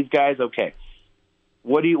think these guys, okay,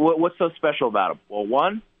 what's so special about them? Well,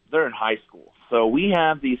 one, they're in high school. So we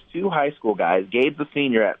have these 2 high school guys. Gabe's a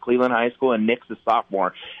senior at Cleveland High School, and Nick's a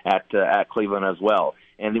sophomore at Cleveland as well.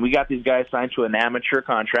 And then we got these guys signed to an amateur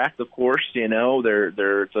contract. Of course, so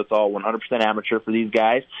it's all 100% amateur for these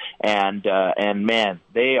guys. And man,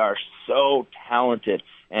 they are so talented.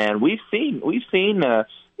 And we've seen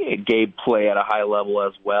Gabe play at a high level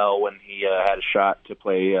as well when he had a shot to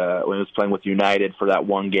play when he was playing with United for that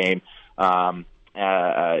one game.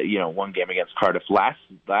 One game against Cardiff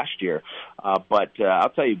last year. But I'll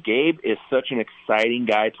tell you, Gabe is such an exciting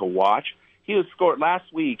guy to watch.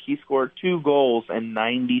 Last week, he scored 2 goals in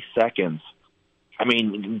 90 seconds. I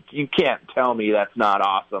mean, you can't tell me that's not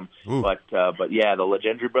awesome. Ooh. But yeah, the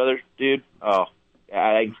Legendre brothers, dude,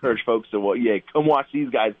 I encourage folks to come watch these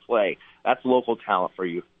guys play. That's local talent for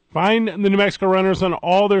you. Find the New Mexico Runners on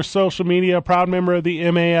all their social media. Proud member of the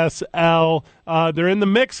MASL. They're in the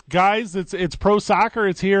mix, guys. It's pro soccer.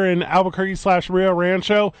 It's here in Albuquerque/Rio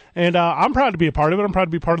Rancho, and I'm proud to be a part of it. I'm proud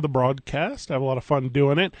to be part of the broadcast. I have a lot of fun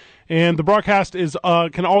doing it, and the broadcast is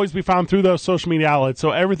can always be found through those social media outlets.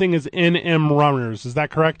 So everything is NM Runners. Is that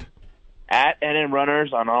correct? At NM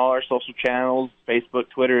Runners on all our social channels, Facebook,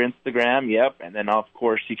 Twitter, Instagram, yep. And then, of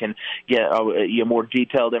course, you can get more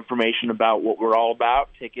detailed information about what we're all about,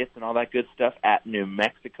 tickets and all that good stuff at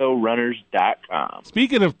NewMexicoRunners.com.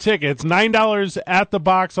 Speaking of tickets, $9 at the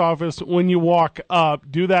box office when you walk up.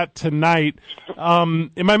 Do that tonight.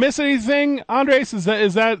 Am I missing anything, Andres?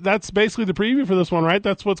 That's basically the preview for this one, right?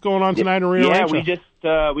 That's what's going on tonight in Rio Rancho.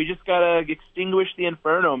 We just gotta extinguish the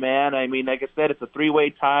inferno, man. I mean, like I said, it's a 3-way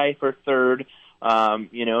tie for third.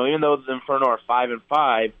 Even though the Inferno are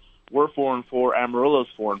 5-5, we're 4-4. Amarillo's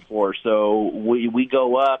 4-4. So we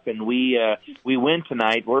go up and we win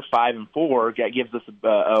tonight. We're 5-4. That gives us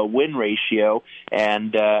a win ratio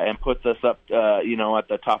and puts us up, at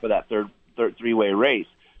the top of that third 3-way race.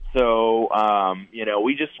 So,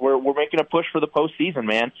 we're making a push for the postseason,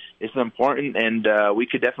 man. It's important, and we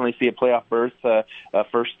could definitely see a playoff berth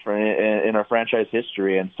first in our franchise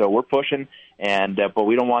history. And so we're pushing, but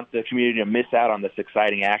we don't want the community to miss out on this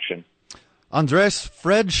exciting action. Andres,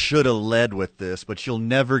 Fred should have led with this, but you'll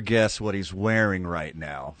never guess what he's wearing right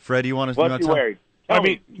now. Fred, you want to? What's he wearing? Tell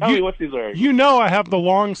me what's he wearing. You know I have the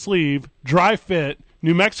long sleeve, dry fit,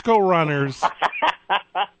 New Mexico Runners.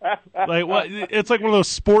 Like what? It's like one of those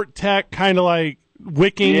sport tech kind of like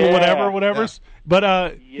wicking whatever's. Yeah.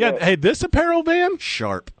 But hey, this apparel, Van,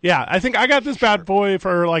 Sharp. Yeah, I think I got this bad boy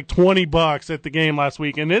for like $20 at the game last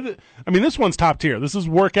week, and this one's top tier. This is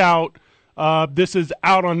workout. This is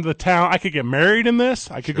out on the town. I could get married in this.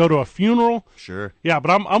 I could go to a funeral. Sure. Yeah, but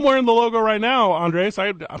I'm wearing the logo right now, Andres.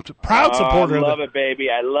 I'm a proud supporter. I love it, baby.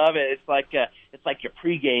 I love it. It's like you're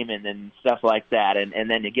pre-gaming and stuff like that, and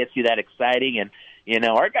then it gets you that exciting. And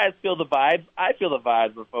our guys feel the vibes. I feel the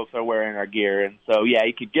vibes when folks are wearing our gear. And so, yeah,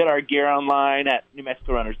 you can get our gear online at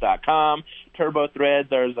NewMexicoRunners.com. Turbo Threads,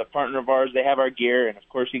 there's a partner of ours. They have our gear, and of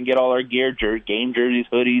course, you can get all our gear: game jerseys,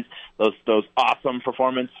 hoodies, those awesome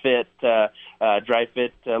performance fit, dry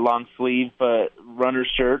fit, long sleeve runner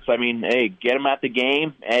shirts. I mean, hey, get them at the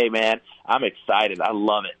game. Hey, man, I'm excited. I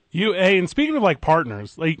love it. And speaking of like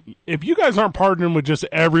partners, like if you guys aren't partnering with just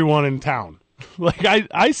everyone in town, like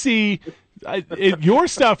I see. Your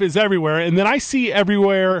stuff is everywhere, and then I see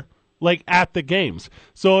everywhere like at the games.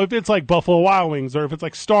 So if it's like Buffalo Wild Wings, or if it's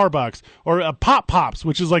like Starbucks, or Pop Pops,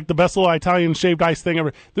 which is like the best little Italian shaved ice thing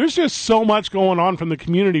ever, there's just so much going on from the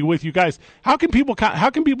community with you guys. How can people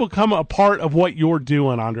become a part of what you're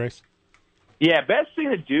doing, Andres? Yeah, best thing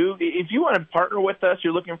to do if you want to partner with us,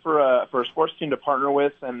 you're looking for a sports team to partner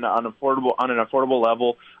with, and on an affordable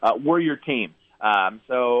level, we're your team.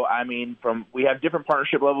 So, I mean, we have different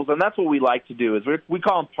partnership levels, and that's what we like to do is we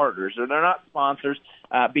call them partners. They're not sponsors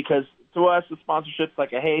because to us, the sponsorship's like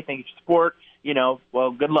hey, thank you for support, well,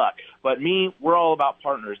 good luck. But we're all about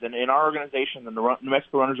partners. And in our organization, the New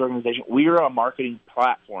Mexico Runners Organization, we are a marketing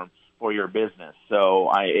platform for your business. So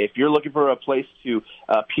if you're looking for a place to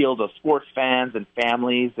appeal to sports fans and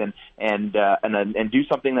families and do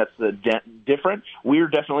something that's different, we're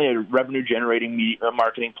definitely a revenue-generating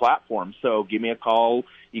marketing platform. So give me a call.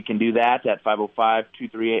 You can do that at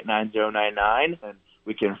 505-238-9099, and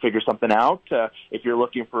we can figure something out. If you're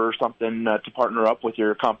looking for something to partner up with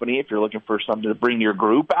your company, if you're looking for something to bring your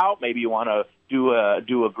group out, maybe you want to do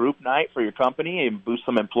a group night for your company and boost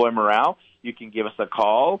some employee morale, you can give us a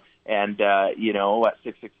call. And, at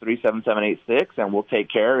 663-7786, and we'll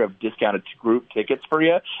take care of discounted group tickets for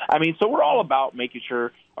you. I mean, so we're all about making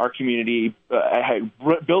sure our community,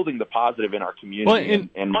 building the positive in our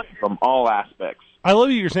community and from all aspects. I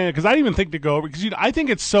love you're saying it because I didn't even think to go over because I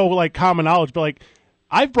think it's so like common knowledge, but like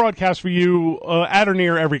I've broadcast for you at or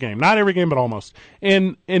near every game, not every game, but almost.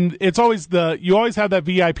 And it's always you always have that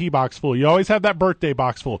VIP box full. You always have that birthday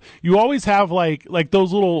box full. You always have like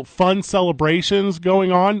those little fun celebrations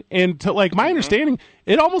going on. And to like my understanding,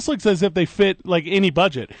 it almost looks as if they fit like any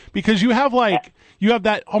budget because you have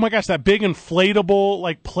that, oh my gosh, that big inflatable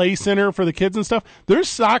like play center for the kids and stuff. There's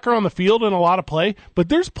soccer on the field and a lot of play, but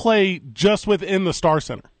there's play just within the Star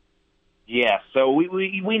Center. Yeah. So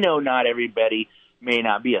we know not everybody may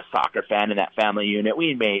not be a soccer fan in that family unit.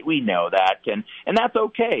 We know that, and that's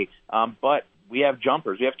okay. But we have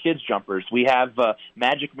jumpers. We have kids jumpers. We have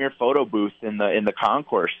Magic Mirror photo booth in the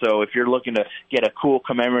concourse. So if you're looking to get a cool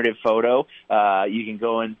commemorative photo, you can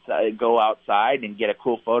go outside and get a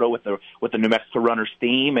cool photo with the New Mexico Runners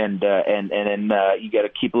theme, and then you get to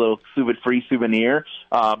keep a little free souvenir.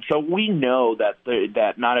 So we know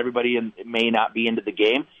that not everybody may not be into the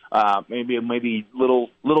game. Maybe little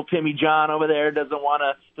Timmy John over there doesn't want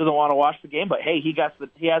to watch the game, but hey, he has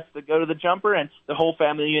to go to the jumper, and the whole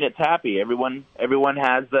family unit's happy. Everyone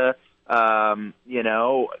has the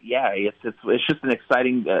it's just an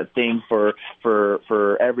exciting thing for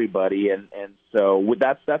everybody, and so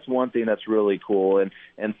that's one thing that's really cool,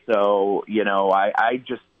 and so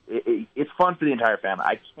it's fun for the entire family.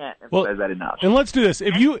 I can't emphasize that enough. And let's do this.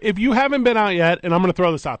 If you haven't been out yet, and I'm going to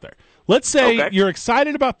throw this out there. Let's say you're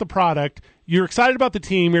excited about the product, you're excited about the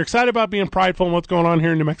team, you're excited about being prideful in what's going on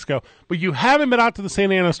here in New Mexico, but you haven't been out to the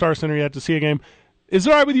Santa Ana Star Center yet to see a game. Is it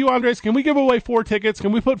all right with you, Andres? Can we give away 4 tickets?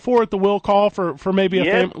 Can we put 4 at the will call for maybe a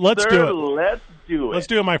family? Let's do it. Let's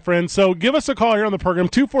do it, my friend. So give us a call here on the program,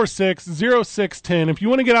 246-0610. If you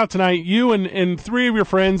want to get out tonight, you and 3 of your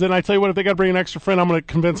friends, and I tell you what, if they got to bring an extra friend, I'm going to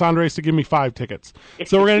convince Andres to give me 5 tickets.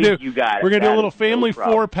 So we're going to do a little family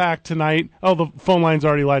 4-pack tonight. Oh, the phone line's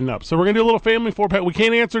already lighting up. So we're going to do a little family 4-pack. We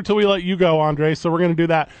can't answer until we let you go, Andres, so we're going to do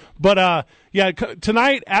that. But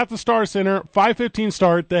tonight at the Star Center, 5:15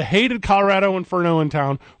 start, the hated Colorado Inferno in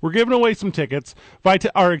town. We're giving away some tickets.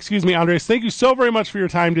 Andres, thank you so very much for your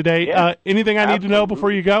time today. Yeah, anything I need to know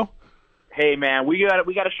before you go? Hey man, we got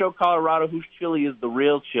to show Colorado whose chili is the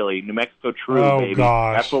real chili. New Mexico True, Oh, baby.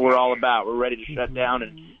 gosh. That's what we're all about. We're ready to shut down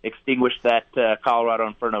and extinguish that Colorado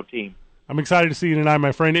Inferno team. I'm excited to see you tonight,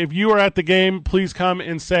 my friend. If you are at the game, please come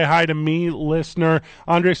and say hi to me, listener,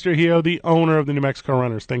 Andres Trujillo, the owner of the New Mexico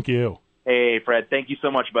Runners. Thank you. Hey, Fred. Thank you so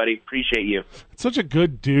much, buddy. Appreciate you. Such a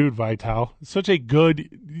good dude, Vital. Such a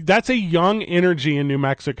good. That's a young energy in New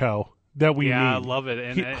Mexico that we need. I love it.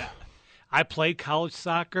 And I played college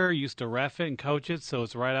soccer, used to ref it and coach it, so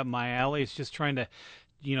it's right up my alley. It's just trying to,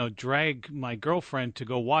 drag my girlfriend to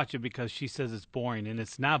go watch it because she says it's boring, and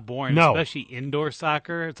it's not boring, No. especially indoor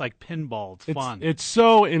soccer. It's like pinball. It's fun. It's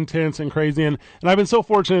so intense and crazy, and I've been so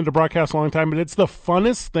fortunate to broadcast a long time, but it's the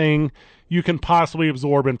funnest thing you can possibly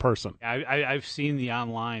absorb in person. I've seen the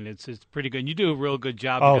online. It's pretty good. And you do a real good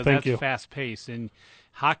job Oh, because thank that's you. fast-paced, and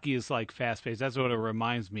hockey is like fast-paced. That's what it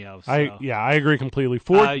reminds me of. So. I agree completely.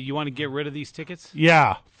 You want to get rid of these tickets?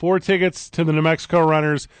 Yeah, 4 tickets to the New Mexico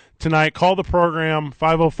Runners tonight. Call the program,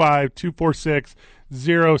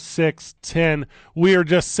 505-246-0610. We are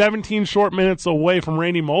just 17 short minutes away from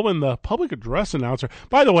Randy Molman, the public address announcer.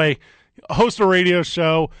 By the way, host a radio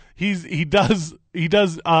show. He does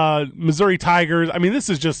Missouri Tigers. I mean, this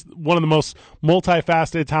is just one of the most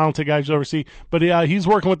multifaceted, talented guys you'll ever see. But he's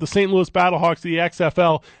working with the St. Louis Battlehawks, the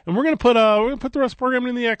XFL, and we're gonna put the rest of the program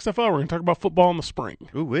in the XFL. We're gonna talk about football in the spring.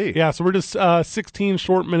 Ooh-wee. Yeah, so we're just 16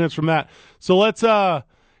 short minutes from that. So let's grab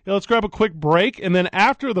a quick break, and then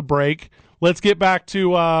after the break, let's get back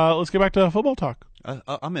to football talk.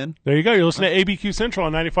 I'm in. There you go. You're listening to ABQ Central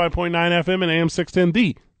on 95.9 FM and AM 610,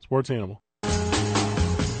 the Sports Animal.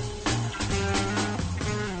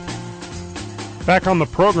 Back on the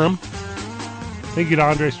program. Thank you to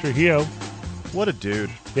Andres Trujillo. What a dude.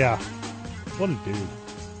 Yeah, what a dude.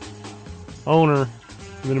 Owner of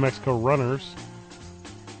the New Mexico Runners.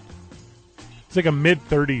 He's like a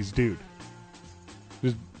mid-30s dude.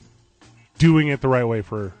 Just doing it the right way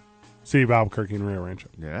for City of Albuquerque and Rio Rancho.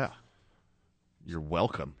 Yeah. You're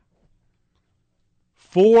welcome.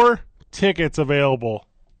 4 tickets available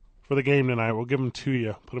for the game tonight. We'll give them to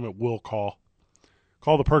you. Put them at will call.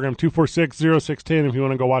 Call the program 246-0610 if you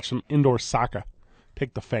want to go watch some indoor soccer.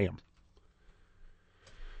 Take the fam.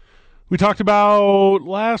 We talked about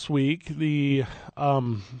last week the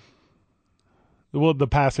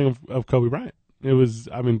passing of Kobe Bryant. It was,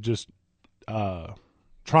 just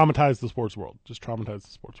traumatized the sports world. Just traumatized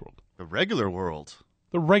the sports world. The regular world.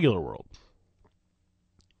 The regular world.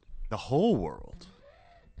 The whole world.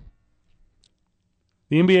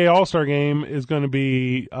 The NBA All-Star Game is going to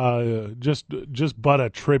be just but a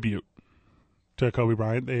tribute to Kobe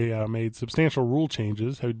Bryant. They made substantial rule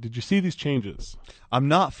changes. Did you see these changes? I'm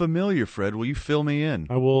not familiar, Fred. Will you fill me in?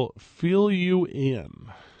 I will fill you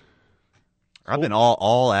in. I've been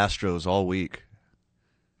all Astros all week.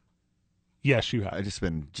 Yes, you have. I've just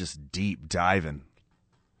been deep diving.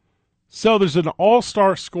 So there's an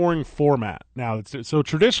all-star scoring format now. So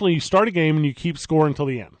traditionally, you start a game and you keep scoring until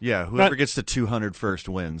the end. Yeah, whoever gets to 200 first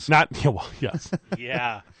wins. Yes.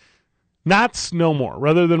 Yeah. Not no more.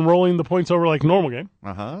 Rather than rolling the points over like a normal game,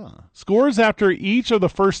 scores after each of the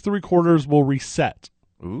first 3 quarters will reset.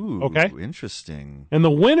 Ooh, okay. Interesting. And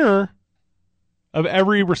the winner of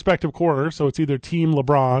every respective quarter, so it's either Team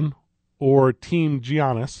LeBron or Team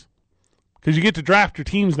Giannis, because you get to draft your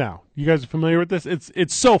teams now. You guys are familiar with this?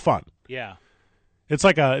 It's so fun. Yeah. It's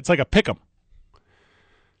like a pick'em.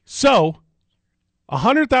 So,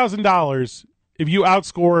 $100,000 if you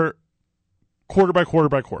outscore quarter by quarter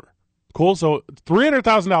by quarter. Cool. So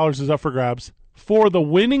 $300,000 is up for grabs for the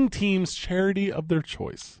winning team's charity of their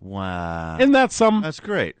choice. Wow. And that's some. That's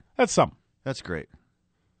great. That's some. That's great.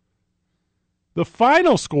 The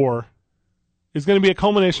final score is going to be a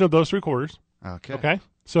culmination of those 3 quarters. Okay.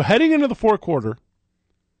 So heading into the 4th quarter,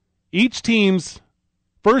 each team's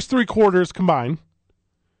first 3 quarters combine,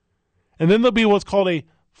 and then there'll be what's called a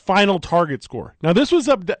final target score. Now, this was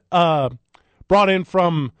brought in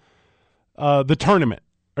from the tournament.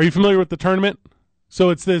 Are you familiar with the tournament? So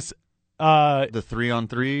it's this. The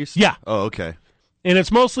 3-on-3s? Yeah. Oh, okay. And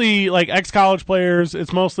it's mostly like ex-college players.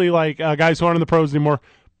 It's mostly like guys who aren't in the pros anymore.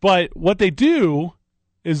 But what they do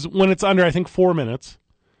is when it's under, I think, 4 minutes,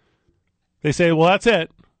 they say, well, that's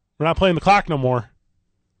it. We're not playing the clock no more.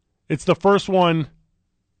 It's the first one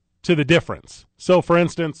to the difference. So, for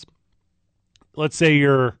instance, let's say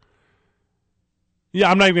I'm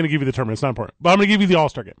not even going to give you the tournament. It's not important. But I'm going to give you the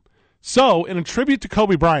All-Star game. So, in a tribute to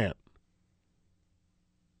Kobe Bryant,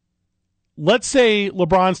 let's say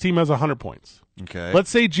LeBron's team has 100 points. Okay. Let's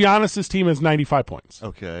say Giannis' team has 95 points.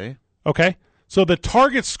 Okay. Okay? So the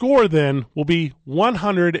target score then will be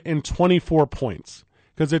 124 points.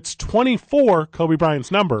 because it's 24, Kobe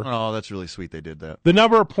Bryant's number, Oh, that's really sweet they did that. the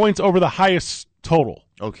number of points over the highest total.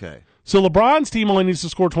 Okay. So LeBron's team only needs to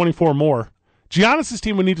score 24 more. Giannis's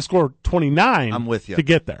team would need to score 29 I'm with you. to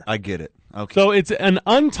get there. I get it. Okay. So it's an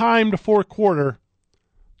untimed fourth quarter,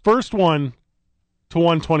 first one to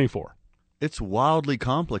 124. It's wildly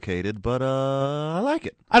complicated, but I like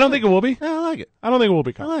it. I don't think it will be. Yeah, I like it. I don't think it will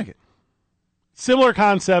be. I like it. Similar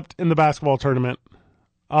concept in the basketball tournament.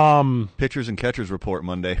 Pitchers and catchers report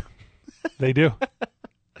Monday. They do.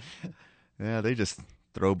 Yeah, they just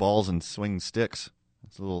throw balls and swing sticks.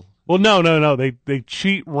 It's a little. Well, no. They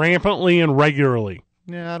cheat rampantly and regularly.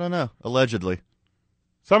 Yeah, I don't know. Allegedly.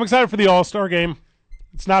 So I'm excited for the All-Star game.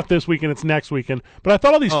 It's not this weekend, it's next weekend. But I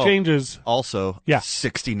thought all these changes. Also, Yeah.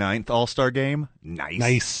 69th All-Star game.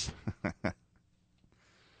 Nice.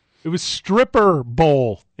 It was Stripper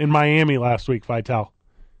Bowl in Miami last week, Vital.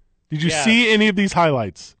 Did you Yes. see any of these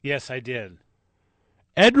highlights? Yes, I did.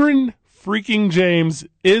 Edrin freaking James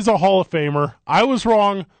is a Hall of Famer. I was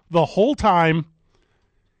wrong the whole time.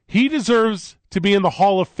 He deserves to be in the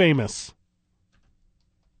Hall of Famous.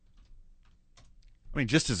 I mean,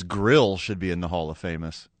 just his grill should be in the Hall of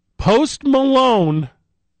Famous. Post Malone,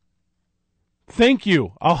 thank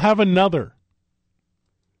you. I'll have another.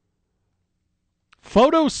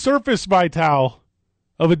 Photo surfaced by Vital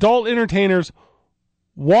of adult entertainers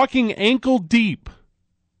walking ankle deep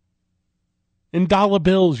in dollar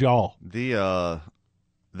bills, y'all. The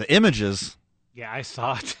images Yeah, I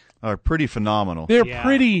saw it. are pretty phenomenal. They're Yeah.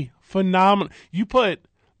 pretty phenomenal. You put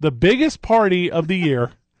the biggest party of the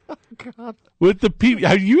year with the people.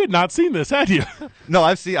 You had not seen this, had you? No,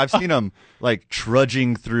 I've seen them like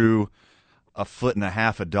trudging through 1.5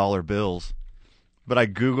 foot of dollar bills. But I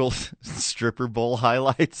googled stripper bowl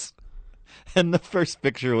highlights, and the first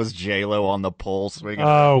picture was J-Lo on the pole swinging.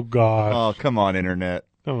 Oh, God. Oh, come on, internet.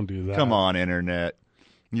 Don't do that. Come on, internet.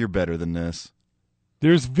 You're better than this.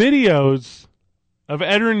 There's videos of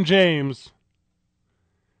Edrin James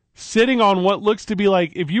sitting on what looks to be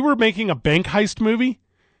like if you were making a bank heist movie,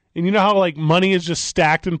 and you know how like money is just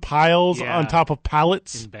stacked in piles Yeah. on top of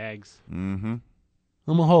pallets? In bags. Mm-hmm.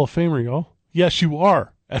 I'm a Hall of Famer, y'all. Yes, you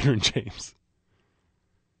are, Edrin James.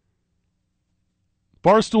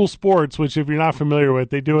 Barstool Sports, which if you're not familiar with,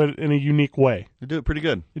 they do it in a unique way. They do it pretty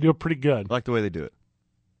good. They do it pretty good. I like the way they do it.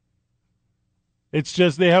 It's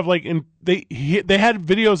just they have like they had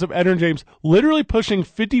videos of Edrin James literally pushing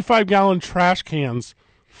 55-gallon trash cans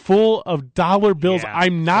full of dollar bills. Yeah,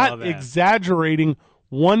 I'm saw not that. exaggerating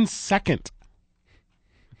 1 second.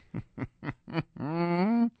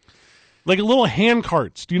 Like a little hand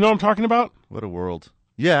carts. Do you know what I'm talking about? What a world.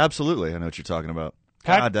 Yeah, absolutely. I know what you're talking about.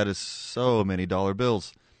 God, that is so many dollar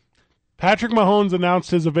bills. Patrick Mahomes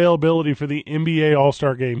announced his availability for the NBA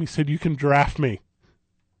All-Star Game. He said, "You can draft me.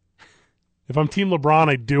 If I'm Team LeBron,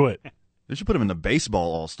 I do it." They should put him in the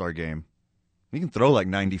baseball all-star game. He can throw like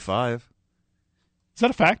 95. Is that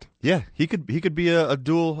a fact? Yeah, he could be a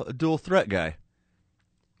dual threat guy.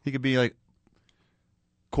 He could be like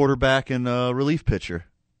quarterback and relief pitcher.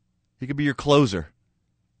 He could be your closer.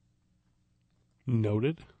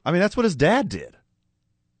 Noted. I mean, that's what his dad did.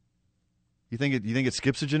 You think it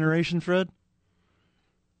skips a generation, Fred?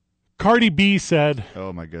 Cardi B said,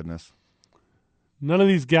 Oh my goodness. "None of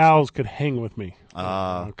these gals could hang with me."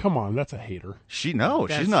 Uh, Come on, that's a hater. she's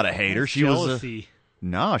That's- not a hater. that's She was jealousy.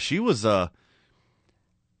 she was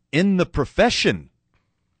in the profession.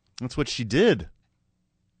 That's what she did.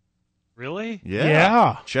 Really?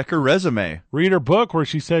 Yeah. Check her resume. Read her book where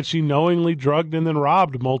she said she knowingly drugged and then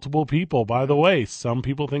robbed multiple people. By the way, some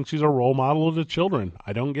people think she's a role model to children.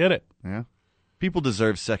 I don't get it. Yeah. People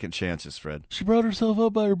deserve second chances, Fred. She brought herself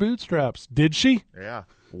up by her bootstraps. Did she? Yeah.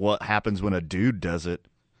 What happens when a dude does it?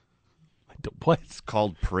 What? It's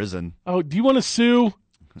called prison. Oh, do you want to sue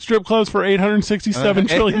strip clubs for $867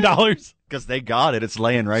 trillion? Because they got it. It's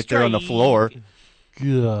laying right there on the floor.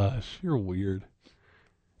 Gosh, you're weird.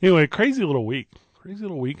 Anyway, crazy little week. Crazy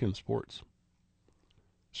little week in sports.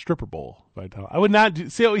 Stripper bowl. I would not do.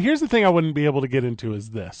 See, here's the thing I wouldn't be able to get into is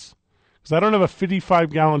this. Because I don't have a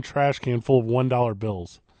 55-gallon trash can full of $1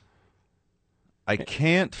 bills. I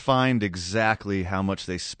can't find exactly how much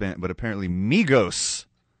they spent, but apparently Migos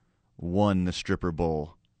won the stripper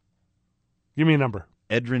bowl. Give me a number.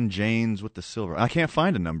 Edrin James with the silver. I can't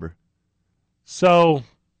find a number. So,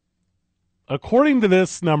 according to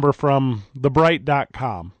this number from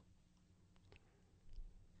thebright.com,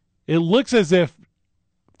 it looks as if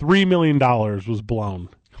 $3 million was blown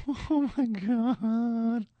Oh my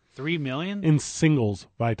God. 3 million in singles,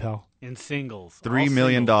 Vital. in singles. $3 All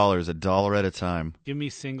million, singles. $1 at a time. Give me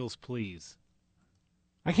singles, please.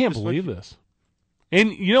 I can't Just believe what this.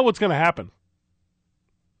 And you know what's going to happen?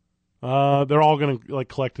 They're all going to like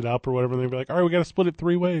collect it up or whatever. And they'll be like, all right, we got to split it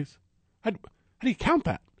 3 ways. How do you count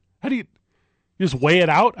that? How do you just weigh it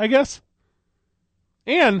out, I guess?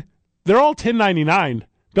 And they're all 1099.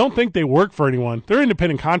 Don't think they work for anyone. They're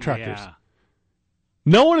independent contractors. Yeah.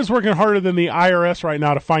 No one is working harder than the IRS right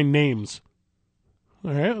now to find names.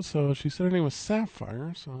 All right, so she said her name was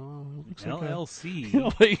Sapphire, so it looks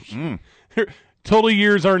LLC. like her total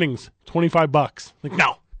year's earnings, $25. Like,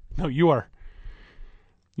 no, you are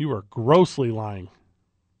grossly lying.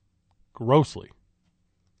 Grossly.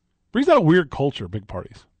 Brings out a weird culture, big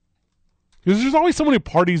parties. Because there's always someone who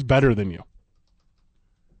parties better than you.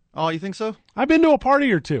 Oh, you think so? I've been to a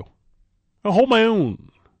party or two. I hold my own.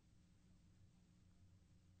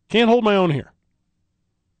 Can't hold my own here.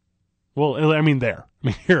 Well, I mean there. I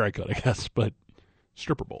mean here I could, I guess, but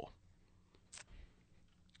stripper bowl.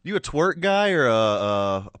 You a twerk guy or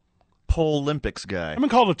a pole Olympics guy? I've been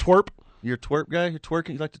called a twerp. You're a twerp guy? You're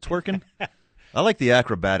twerking? You like the twerking? I like the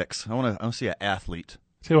acrobatics. I want to see an athlete.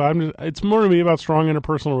 See, it's more to me about strong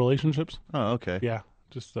interpersonal relationships. Oh, okay. Yeah,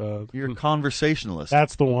 just You're a conversationalist.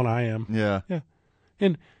 That's the one I am. Yeah. Yeah.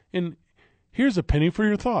 And here's a penny for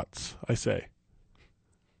your thoughts, I say.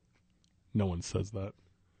 No one says that.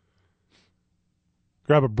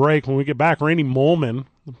 Grab a break. When we get back, Randy Molman,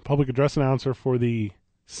 the public address announcer for the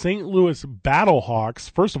St. Louis Battlehawks.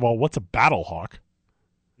 First of all, what's a Battlehawk?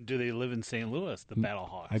 Do they live in St. Louis, the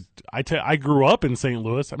Battlehawks? I grew up in St.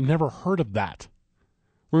 Louis. I've never heard of that.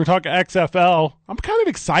 We're going to talk XFL. I'm kind of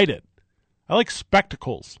excited. I like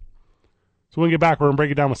spectacles. So when we get back, we're going to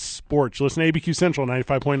break it down with sports. You listen to ABQ Central,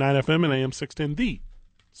 95.9 FM and AM 610, the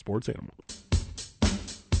Sports Animal.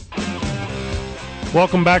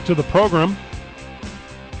 Welcome back to the program.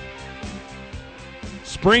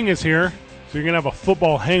 Spring is here, so you're going to have a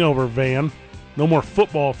football hangover, Van. No more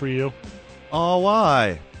football for you. Oh,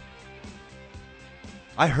 why?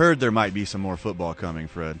 I heard there might be some more football coming,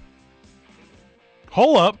 Fred.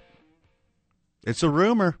 Hold up. It's a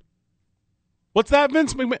rumor. What's that,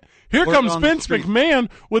 Vince McMahon? Here comes Vince McMahon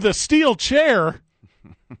with a steel chair.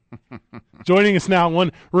 Joining us now,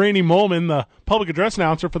 Randy Molman, the public address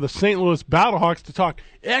announcer for the St. Louis Battlehawks, to talk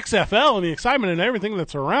XFL and the excitement and everything that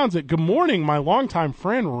surrounds it. Good morning, my longtime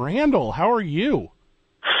friend, Randall. How are you?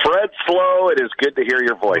 Fred Slow, it is good to hear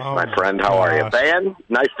your voice, my friend. How are you? Van,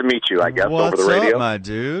 nice to meet you, I guess, over the radio. What's up, my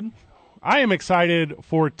dude? I am excited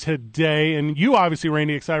for today, and you obviously,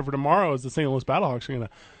 Randy, excited for tomorrow as the St. Louis Battlehawks are going to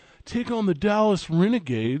take on the Dallas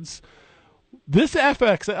Renegades. This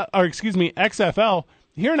XFL,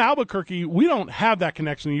 here in Albuquerque, we don't have that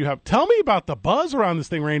connection that you have. Tell me about the buzz around this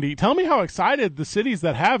thing, Randy. Tell me how excited the cities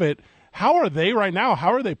that have it, how are they right now?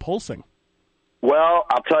 How are they pulsing? Well,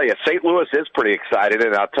 I'll tell you, St. Louis is pretty excited,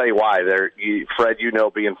 and I'll tell you why. Fred, you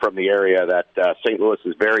know, being from the area, that St. Louis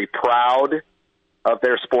is very proud of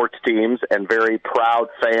their sports teams and very proud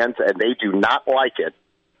fans, and they do not like it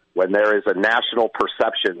when there is a national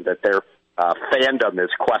perception that their fandom is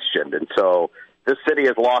questioned. And so this city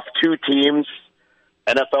has lost 2 teams,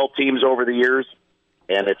 NFL teams, over the years.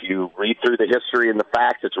 And if you read through the history and the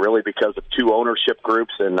facts, it's really because of 2 ownership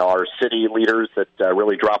groups and our city leaders that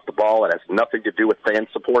really dropped the ball. It has nothing to do with fan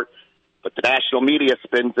support. But the national media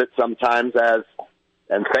spins it sometimes as,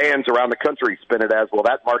 and fans around the country spin it as, well,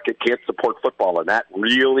 that market can't support football. And that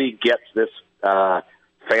really gets this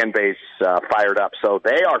fan base fired up. So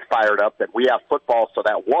they are fired up that we have football so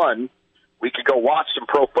that, 1, we could go watch some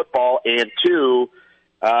pro football, and 2,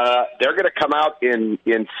 they're going to come out in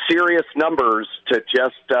serious numbers to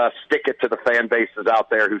just stick it to the fan bases out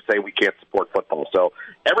there who say we can't support football. So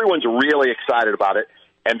everyone's really excited about it,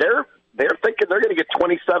 and they're thinking they're going to get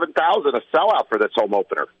 27,000 a sellout for this home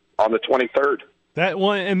opener on the 23rd. That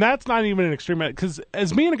one, and that's not even an extreme, because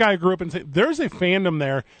as me and a guy who grew up in, there's a fandom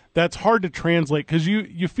there that's hard to translate, because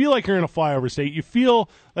you feel like you're in a flyover state. You feel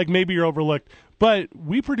like maybe you're overlooked. But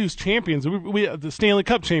we produce champions. We the Stanley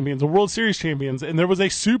Cup champions, the World Series champions, and there was a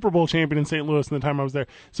Super Bowl champion in St. Louis in the time I was there.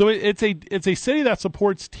 So it's a city that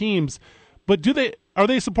supports teams. But are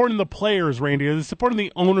they supporting the players, Randy? Are they supporting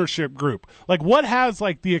the ownership group? Like, what has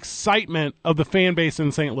like the excitement of the fan base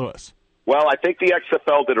in St. Louis? Well, I think the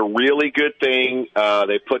XFL did a really good thing.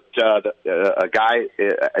 They put a guy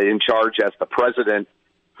in charge as the president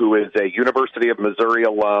who is a University of Missouri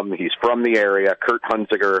alum. He's from the area, Kurt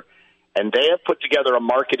Hunziker. And they have put together a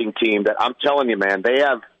marketing team that, I'm telling you, man, they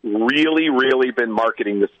have really, really been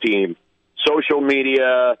marketing this team. Social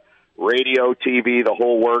media, radio, TV, the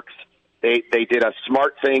whole works. They did a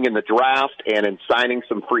smart thing in the draft and in signing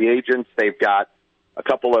some free agents. They've got a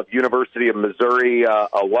couple of University of Missouri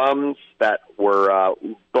alums that were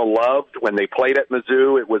beloved when they played at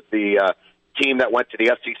Mizzou. It was the team that went to the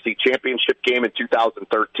SEC championship game in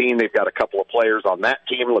 2013. They've got a couple of players on that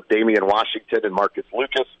team, Damian Washington and Marcus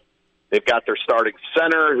Lucas. They've got their starting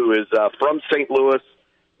center, who is from St. Louis,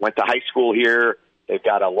 went to high school here. They've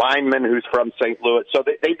got a lineman who's from St. Louis. So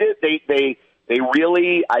they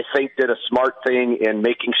really, I think, did a smart thing in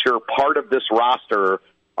making sure part of this roster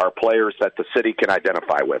are players that the city can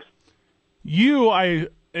identify with. You, I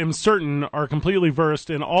am certain, are completely versed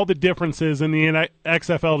in all the differences in the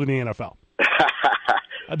XFL to the NFL.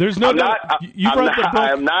 There's no doubt.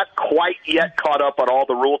 I'm not quite yet caught up on all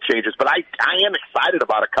the rule changes, but I am excited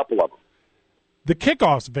about a couple of them. The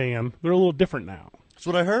kickoffs, Van, they're a little different now. That's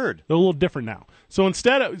what I heard. They're a little different now.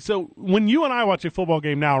 So when you and I watch a football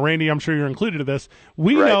game now, Randy, I'm sure you're included in this,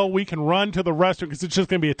 we know we can run to the restaurant because it's just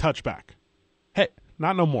going to be a touchback. Hey,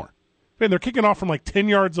 not no more. Man, they're kicking off from like 10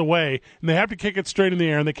 yards away, and they have to kick it straight in the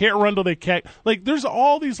air, and they can't run till they kick. Like, there's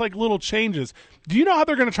all these like little changes. Do you know how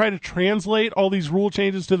they're going to try to translate all these rule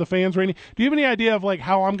changes to the fans, Randy? Do you have any idea of like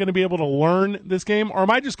how I'm going to be able to learn this game, or am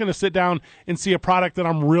I just going to sit down and see a product that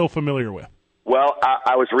I'm real familiar with? Well,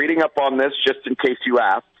 I was reading up on this just in case you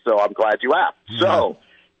asked, so I'm glad you asked. Mm-hmm. So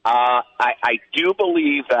I do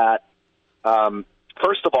believe that,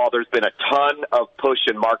 first of all, there's been a ton of push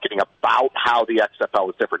and marketing about how the XFL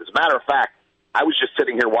is different. As a matter of fact, I was just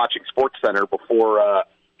sitting here watching SportsCenter before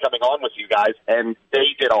coming on with you guys, and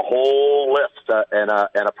they did a whole list and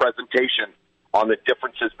a presentation on the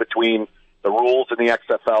differences between the rules in the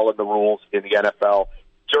XFL and the rules in the NFL.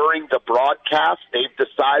 During the broadcast, they've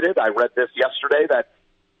decided, I read this yesterday, that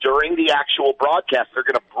during the actual broadcast, they're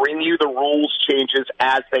going to bring you the rules changes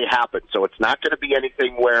as they happen. So it's not going to be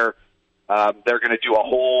anything where they're going to do a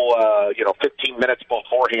whole, 15 minutes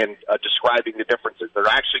beforehand describing the differences. They're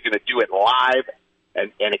actually going to do it live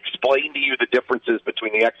and explain to you the differences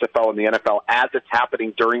between the XFL and the NFL as it's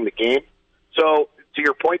happening during the game. So to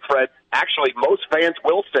your point, Fred, actually most fans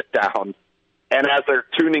will sit down, and as they're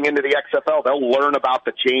tuning into the XFL, they'll learn about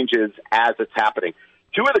the changes as it's happening.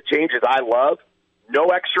 Two of the changes I love, no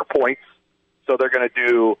extra points. So they're going to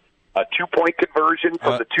do a 2-point conversion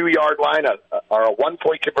from the 2-yard line, or a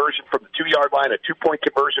 1-point conversion from the 2-yard line, a 2-point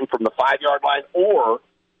conversion from the 5-yard line, or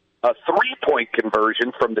a 3-point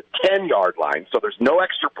conversion from the 10-yard line. So there's no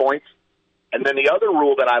extra points. And then the other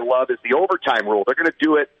rule that I love is the overtime rule. They're going to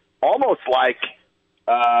do it almost like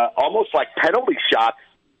penalty shots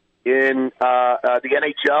in the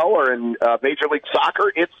NHL or in Major League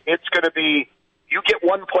Soccer. It's going to be, you get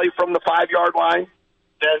one play from the 5-yard line,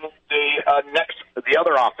 then the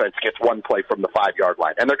other offense gets one play from the 5-yard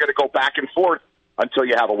line, and they're going to go back and forth until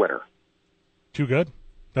you have a winner. Too good.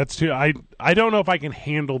 That's too. I don't know if I can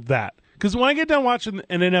handle that, because when I get done watching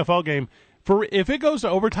an NFL game, if it goes to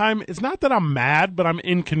overtime, it's not that I'm mad, but I'm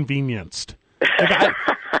inconvenienced.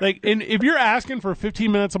 And if you're asking for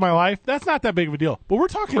 15 minutes of my life, that's not that big of a deal. But we're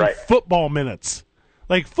talking football minutes.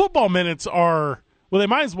 Like, football minutes are, well, they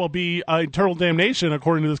might as well be eternal damnation,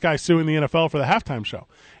 according to this guy suing the NFL for the halftime show.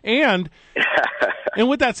 And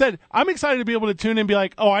with that said, I'm excited to be able to tune in and be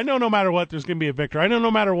like, oh, I know no matter what, there's going to be a victor. I know no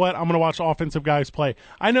matter what, I'm going to watch offensive guys play.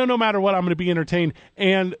 I know no matter what, I'm going to be entertained.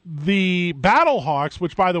 And the Battlehawks,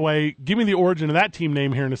 which, by the way, give me the origin of that team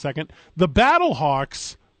name here in a second. The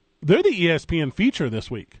Battlehawks, they're the ESPN feature this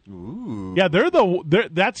week. Ooh. Yeah,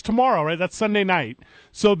 that's tomorrow, right? That's Sunday night.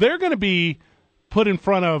 So they're going to be put in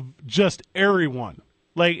front of just everyone.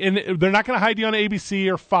 Like, and they're not going to hide you on ABC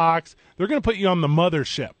or Fox. They're going to put you on the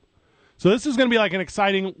mothership. So this is going to be like an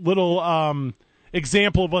exciting little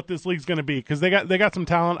example of what this league's going to be, because they got some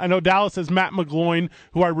talent. I know Dallas has Matt McGloin,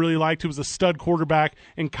 who I really liked, who was a stud quarterback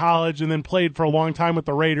in college and then played for a long time with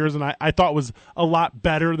the Raiders, and I thought was a lot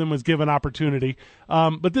better than was given opportunity.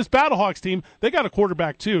 But this Battlehawks team, they got a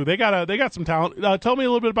quarterback too. They got some talent. Tell me a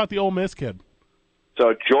little bit about the Ole Miss kid.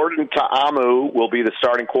 So Jordan Ta'amu will be the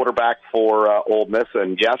starting quarterback for Ole Miss,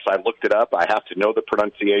 and yes, I looked it up. I have to know the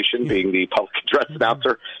pronunciation, being the public address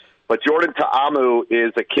announcer. But Jordan Ta'amu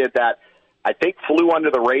is a kid that I think flew under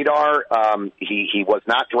the radar. He was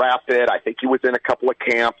not drafted. I think he was in a couple of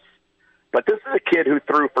camps. But this is a kid who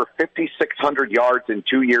threw for 5,600 yards in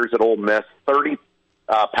 2 years at Ole Miss, 30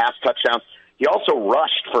 pass touchdowns. He also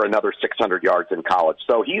rushed for another 600 yards in college.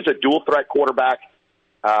 So he's a dual-threat quarterback.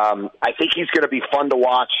 I think he's going to be fun to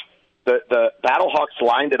watch. The Battlehawks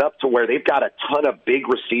lined it up to where they've got a ton of big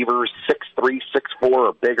receivers, 6'3", 6'4",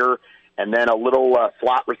 or bigger, and then a little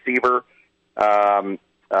slot receiver.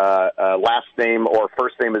 Last name or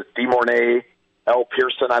first name is DeMornay L.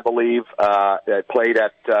 Pearson, I believe. Played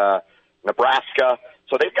at Nebraska.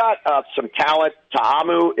 So they've got some talent.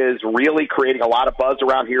 Ta'amu is really creating a lot of buzz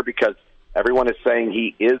around here because everyone is saying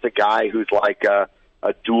he is a guy who's like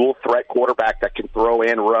a dual threat quarterback that can throw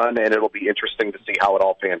and run, and it'll be interesting to see how it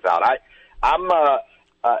all pans out.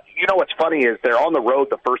 You know what's funny is they're on the road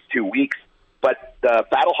the first 2 weeks, but the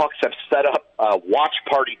Battlehawks have set up watch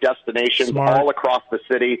party destinations all across the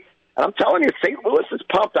city. And I'm telling you, St. Louis is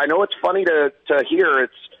pumped. I know it's funny to hear.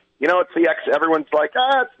 Everyone's like,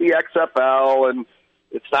 it's the XFL and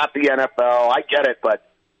it's not the NFL. I get it, but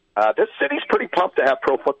this city's pretty pumped to have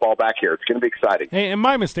pro football back here. It's going to be exciting. Hey, and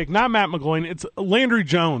my mistake, not Matt McGloin. It's Landry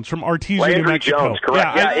Jones from Artesia, New Mexico. Landry Jones,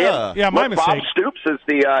 correct. My mistake. Bob Stoops is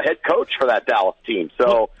the head coach for that Dallas team.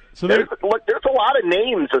 So there's a lot of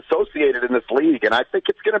names associated in this league, and I think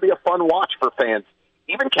it's going to be a fun watch for fans,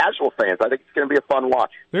 even casual fans. I think it's going to be a fun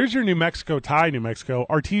watch. There's your New Mexico tie, New Mexico.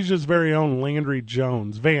 Artesia's very own Landry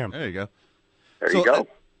Jones. Van. There you go. There you go.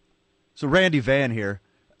 So Randy Van here.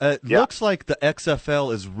 Looks like the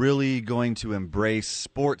XFL is really going to embrace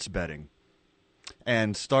sports betting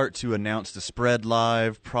and start to announce the spread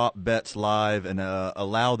live, prop bets live, and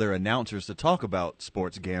allow their announcers to talk about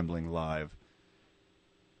sports gambling live.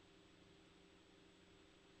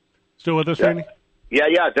 Still with us, Randy?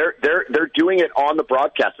 Yeah. They're doing it on the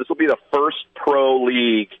broadcast. This will be the first pro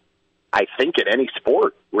league, I think, in any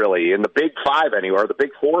sport, really, in the Big Five anyway, or the Big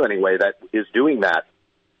Four anyway, that is doing that.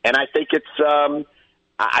 And I think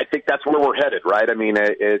I think that's where we're headed, right? I mean,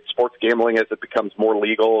 it's sports gambling as it becomes more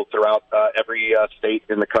legal throughout every state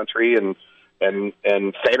in the country, and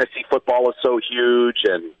fantasy football is so huge,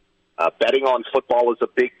 and betting on football is a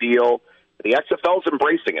big deal. The XFL's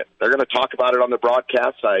embracing it. They're going to talk about it on the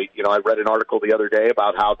broadcast. I read an article the other day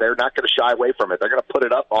about how they're not going to shy away from it. They're going to put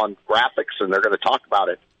it up on graphics, and they're going to talk about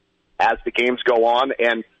it as the games go on.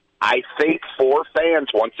 And I think for fans,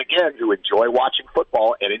 once again, who enjoy watching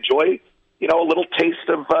football and enjoy a little taste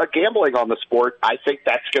of gambling on the sport, I think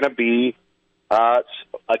that's going to be,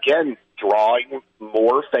 again, drawing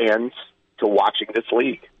more fans to watching this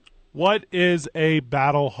league. What is a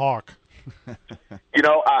Battle Hawk?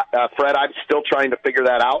 Fred, I'm still trying to figure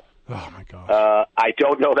that out. Oh my God! I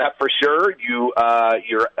don't know that for sure. I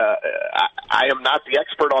am not the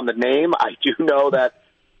expert on the name. I do know that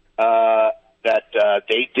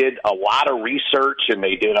they did a lot of research and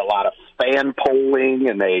they did a lot of fan polling,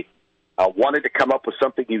 and they wanted to come up with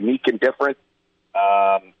something unique and different.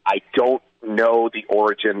 I don't know the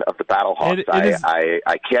origin of the Battlehawks.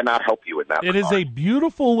 I cannot help you in that regard. It is a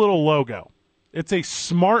beautiful little logo. It's a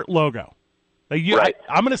smart logo. Right.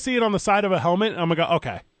 I'm going to see it on the side of a helmet, and I'm going to go,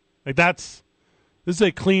 okay. This is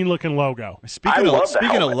a clean-looking logo. Speaking of logos,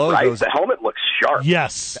 right? The helmet looks sharp.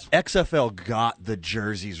 Yes. The XFL got the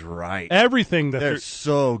jerseys right. Everything. They're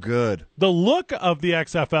so good. The look of the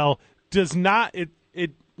XFL does not,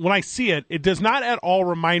 when I see it, it does not at all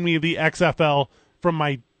remind me of the XFL from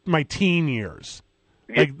my teen years.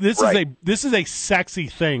 Like this is a sexy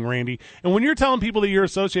thing, Randy. And when you're telling people that you're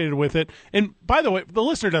associated with it, and by the way, the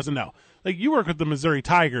listener doesn't know. Like, you work with the Missouri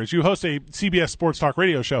Tigers. You host a CBS Sports Talk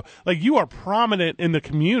radio show. Like, you are prominent in the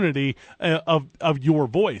community of your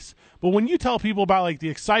voice. But when you tell people about, like, the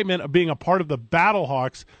excitement of being a part of the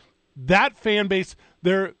Battlehawks, that fan base,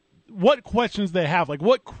 what questions they have? Like,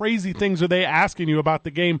 what crazy things are they asking you about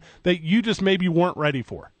the game that you just maybe weren't ready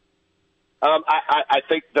for? I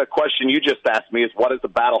think the question you just asked me is, what is a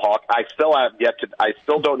Battlehawk? I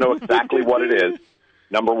still don't know exactly what it is,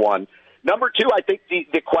 number one. Number two, I think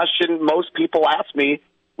the question most people ask me,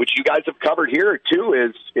 which you guys have covered here too,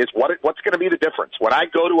 is what's going to be the difference? When I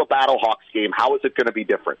go to a Battlehawks game, how is it going to be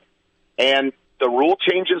different? And the rule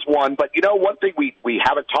change is one, but one thing we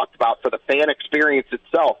haven't talked about for the fan experience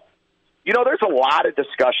itself, there's a lot of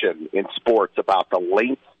discussion in sports about the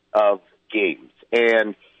length of games.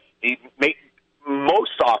 And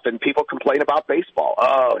most often people complain about baseball.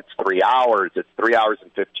 Oh, it's 3 hours. It's 3 hours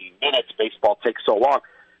and 15 minutes. Baseball takes so long.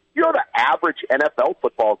 The average NFL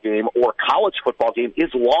football game or college football game is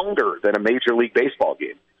longer than a Major League Baseball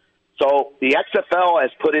game. So the XFL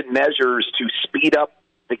has put in measures to speed up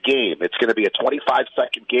the game. It's going to be a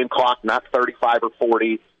 25-second game clock, not 35 or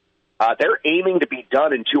 40. They're aiming to be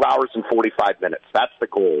done in 2 hours and 45 minutes. That's the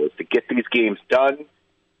goal, is to get these games done.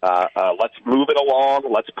 Let's move it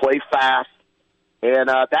along. Let's play fast. And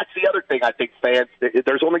that's the other thing, I think, fans,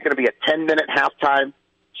 there's only going to be a 10-minute halftime.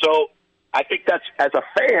 So I think that's, as a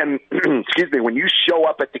fan, when you show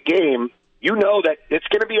up at the game, you know that it's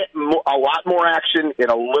going to be a lot more action in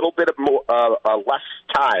a little bit of more, less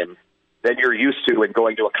time than you're used to in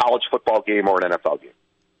going to a college football game or an NFL game.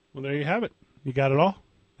 Well, there you have it. You got it all.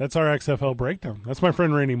 That's our XFL breakdown. That's my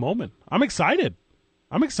friend Randy Molman. I'm excited.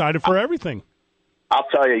 I'm excited for everything. I'll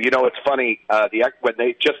tell you, it's funny. When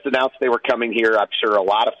they just announced they were coming here, I'm sure a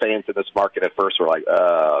lot of fans in this market at first were like,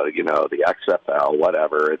 the XFL,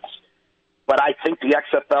 whatever. but I think the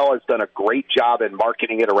XFL has done a great job in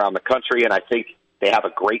marketing it around the country, and I think they have a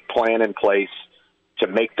great plan in place to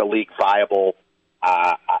make the league viable.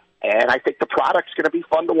 And I think the product's going to be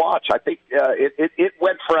fun to watch. I think it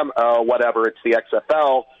went from whatever, it's the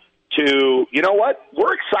XFL, to, you know what,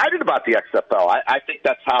 we're excited about the XFL. I think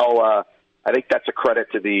that's how. I think that's a credit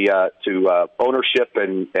to the ownership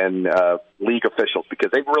and league officials,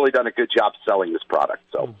 because they've really done a good job selling this product.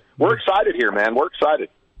 So we're excited here, man. We're excited.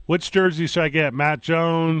 Which jersey should I get? Matt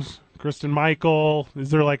Jones, Kristen Michael? Is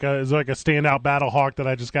there like a standout Battle Hawk that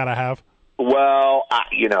I just got to have? Well,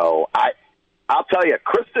 I'll tell you,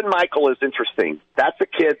 Kristen Michael is interesting. That's a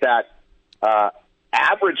kid that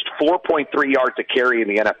averaged 4.3 yards a carry in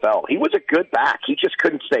the NFL. He was a good back. He just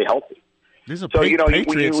couldn't stay healthy. These are So, you know,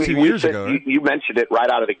 Patriots 2 years ago. Right? You mentioned it right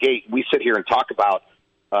out of the gate. We sit here and talk about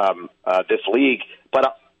this league,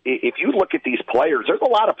 but if you look at these players, there's a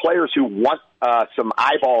lot of players who want some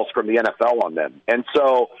eyeballs from the NFL on them. And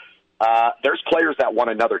so there's players that want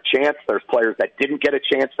another chance. There's players that didn't get a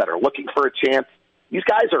chance that are looking for a chance. These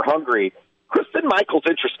guys are hungry. Kristen Michael's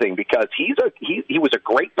interesting because he was a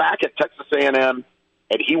great back at Texas A&M,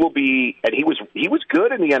 and he was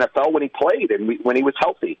good in the NFL when he played and when he was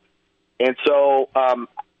healthy. And so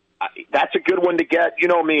that's a good one to get. You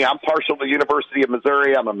know me, I'm partial to the University of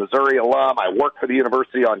Missouri. I'm a Missouri alum. I work for the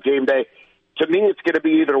university on game day. To me, it's going to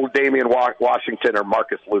be either Damian Washington or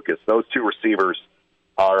Marcus Lucas. Those two receivers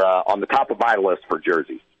are on the top of my list for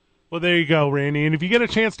jerseys. Well, there you go, Randy. And if you get a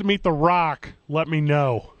chance to meet The Rock, let me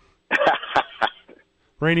know.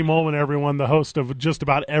 Randy Molman, everyone, the host of just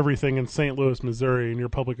about everything in St. Louis, Missouri, and your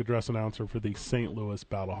public address announcer for the St. Louis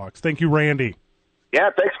Battlehawks. Thank you, Randy. Yeah,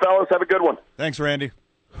 thanks, fellas. Have a good one. Thanks, Randy.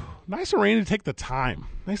 Nice of Randy to take the time.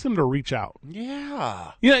 Nice of him to reach out.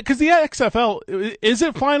 Yeah. Yeah, because the XFL, is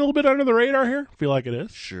it flying a little bit under the radar here? Feel like it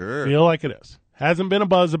is. Sure. Feel like it is. Hasn't been a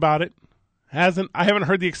buzz about it. I haven't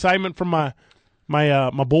heard the excitement from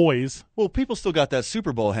my boys. Well, people still got that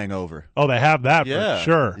Super Bowl hangover. Oh, they have that Yeah. for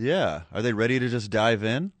sure. Yeah. Are they ready to just dive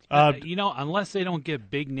in? Unless they don't get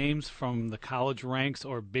big names from the college ranks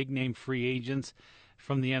or big name free agents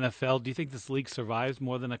from the NFL, do you think this league survives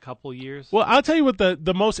more than a couple years? Well, I'll tell you what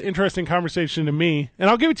the most interesting conversation to me, and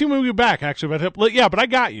I'll give it to you when we get back, actually. But I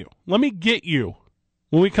got you. Let me get you.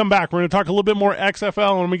 When we come back, we're going to talk a little bit more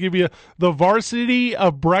XFL, and I'm going to give you the varsity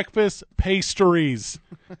of breakfast pastries.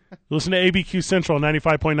 Listen to ABQ Central,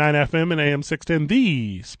 95.9 FM and AM 610,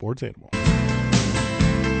 the Sports Animal.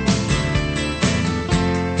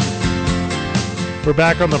 We're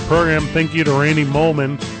back on the program. Thank you to Randy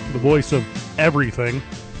Molman, the voice of everything.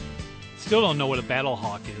 Still don't know what a Battle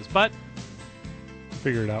Hawk is, but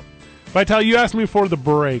Figure it out. Vital, you asked me for the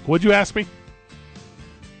break. What'd you ask me?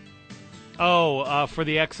 for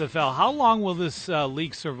the XFL, how long will this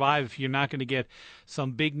league survive if you're not going to get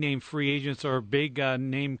some big name free agents or big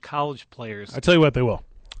name college players? I tell you what, they will.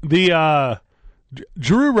 The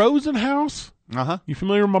Drew Rosenhaus. You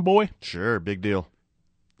familiar with my boy? Sure, big deal.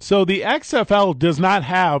 So the XFL does not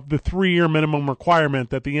have the 3-year minimum requirement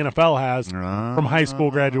that the NFL has from high school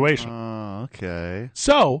graduation. Okay.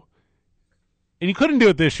 So, and you couldn't do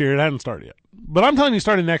it this year. It hadn't started yet. But I'm telling you,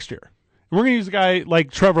 starting next year. And we're going to use a guy like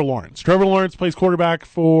Trevor Lawrence. Trevor Lawrence plays quarterback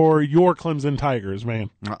for your Clemson Tigers, man.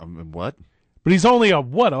 What? But he's only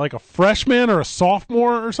like a freshman or a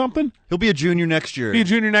sophomore or something? He'll be a junior next year. Be a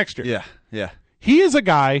junior next year. Yeah. He is a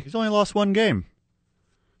guy He's only lost one game.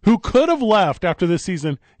 who could have left after this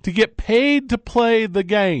season to get paid to play the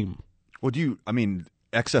game. Well,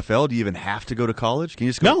 XFL, do you even have to go to college? Can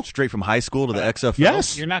you just go straight from high school to the XFL?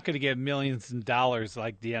 Yes. You're not going to get millions of dollars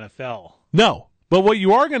like the NFL. No. But what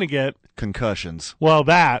you are going to get, Concussions. well,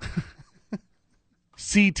 that,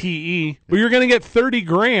 CTE, but you're going to get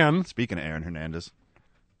 $30,000. Speaking of Aaron Hernandez.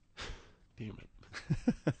 Damn it.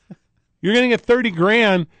 You're going to get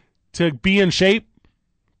 $30,000 to be in shape,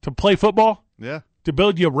 to play football, Yeah. to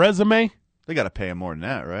build your resume. They got to pay him more than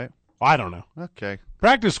that, right? I don't know. Okay.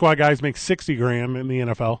 Practice squad guys make $60,000 in the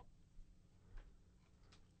NFL.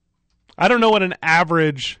 I don't know what an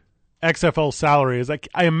average XFL salary is. I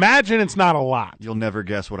imagine it's not a lot. You'll never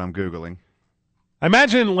guess what I'm Googling. I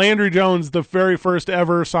imagine Landry Jones, the very first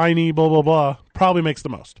ever signee, blah, blah, blah, probably makes the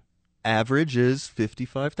most. Average is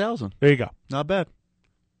 $55,000. There you go. Not bad.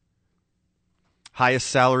 Highest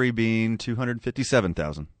salary being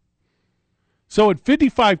 $257,000. So at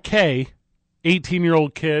 $55K,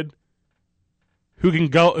 18-year-old kid who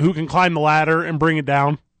can climb the ladder and bring it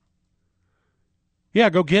down.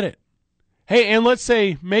 Yeah, go get it. Hey, and let's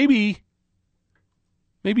say maybe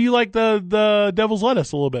you like the devil's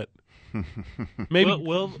lettuce a little bit. Maybe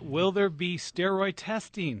Will there be steroid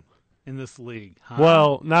testing? in this league. Huh?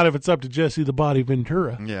 Well, not if it's up to Jesse the Body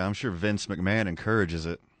Ventura. Yeah, I'm sure Vince McMahon encourages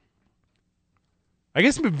it. I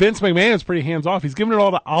guess Vince McMahon is pretty hands off. He's giving it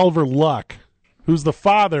all to Oliver Luck, who's the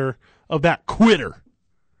father of that quitter,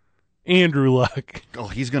 Andrew Luck. Oh,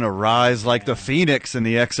 he's going to rise like the Phoenix in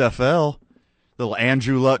the XFL. Little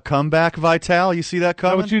Andrew Luck comeback, Vital. You see that Is that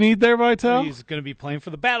coming? what you need there, Vital? He's going to be playing for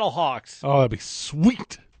the Battlehawks. Oh, that'd be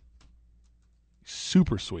sweet.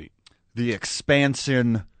 Super sweet. The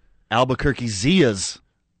expansion Albuquerque Zias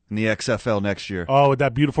in the XFL next year. Oh, with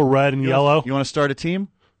that beautiful red and yellow. You want to start a team?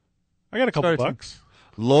 I got a couple Start a team. bucks.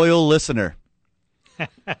 Loyal listener.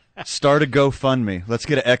 Start a GoFundMe. Let's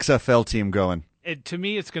get an XFL team going. To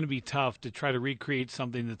me, it's going to be tough to try to recreate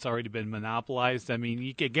something that's already been monopolized. I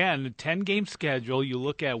mean, again, a 10-game schedule, you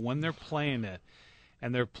look at when they're playing it,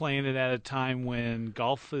 and they're playing it at a time when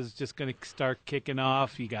golf is just going to start kicking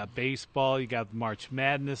off. You got baseball. You got the March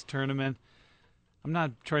Madness tournament. I'm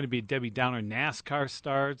not trying to be Debbie Downer. NASCAR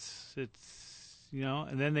starts. It's,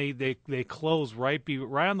 and then they close right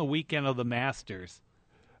on the weekend of the Masters.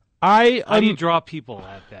 How do you draw people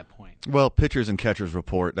at that point? Well, pitchers and catchers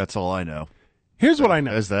report. That's all I know. Here's what I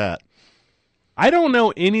know. Is that? I don't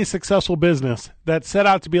know any successful business that set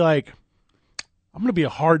out to be like, I'm going to be a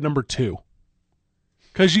hard number 2.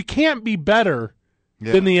 Because you can't be better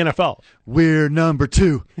than the NFL. We're number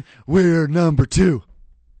 2. We're number 2.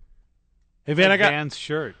 Hey, Van, I got Van's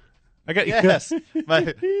shirt. Yes.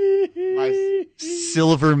 my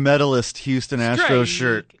silver medalist Houston Astros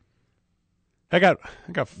shirt. I got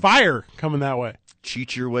fire coming that way.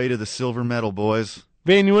 Cheat your way to the silver medal, boys.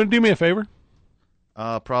 Van, you want to do me a favor?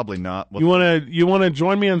 Probably not. You want to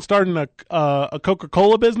join me on starting a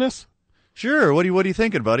Coca-Cola business? Sure. What are you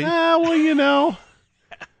thinking, buddy? Well,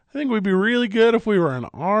 I think we'd be really good if we were an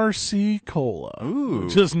RC Cola. Ooh.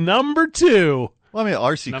 Just number 2. Well, I mean,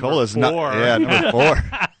 RC Number Cola is 4. not. Yeah, number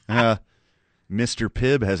 4. Mr.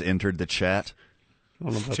 Pibb has entered the chat. I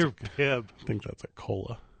don't know if that's Mr. Pibb. I think that's a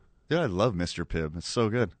cola. Yeah, I love Mr. Pibb. It's so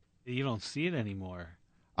good. You don't see it anymore.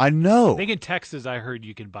 I know. I think in Texas, I heard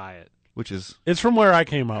you could buy it. Which is It's from where I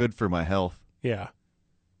came up. good for my health. Yeah.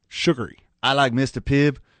 Sugary. I like Mr.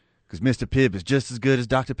 Pibb because Mr. Pibb is just as good as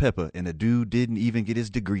Dr. Pepper, and the dude didn't even get his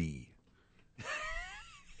degree.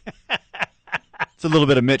 It's a little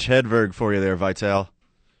bit of Mitch Hedberg for you there, Vital.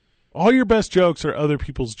 All your best jokes are other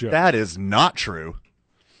people's jokes. That is not true.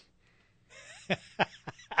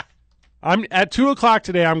 I'm at 2:00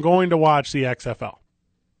 today. I'm going to watch the XFL.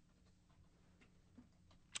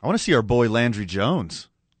 I want to see our boy Landry Jones.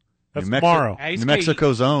 That's New tomorrow. He's New great.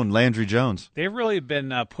 Mexico's own Landry Jones. They've really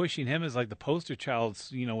been pushing him as like the poster child,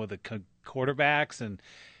 with the quarterbacks, and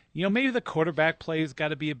maybe the quarterback play's got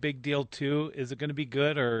to be a big deal too. Is it going to be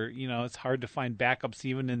good, or it's hard to find backups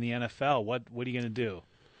even in the NFL? What are you going to do?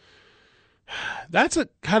 That's a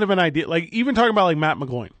kind of an idea. Like even talking about like Matt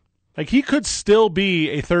McGloin, like he could still be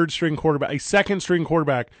a third-string quarterback, a second-string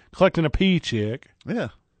quarterback collecting a paycheck, Yeah.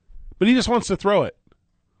 but he just wants to throw it.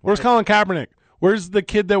 Where's Colin Kaepernick? Where's the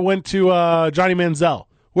kid that went to Johnny Manziel?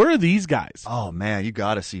 Where are these guys? Oh, man, you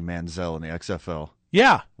got to see Manziel in the XFL.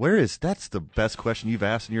 Yeah. That's the best question you've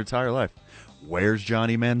asked in your entire life. Where's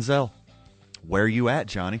Johnny Manziel? Where you at,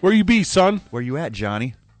 Johnny? Where you be, son? Where you at,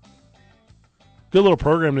 Johnny? Good little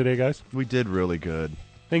program today, guys. We did really good.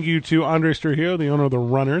 Thank you to Andres Trujillo, the owner of the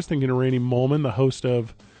Runners. Thank you to Randy Molman, the host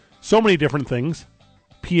of so many different things.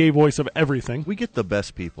 PA voice of everything. We get the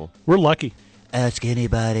best people. We're lucky. Ask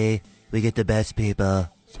anybody. We get the best people.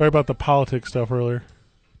 Sorry about the politics stuff earlier.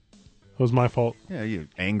 It was my fault. Yeah, you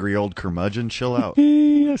angry old curmudgeon. Chill out.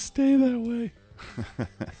 Yeah, stay that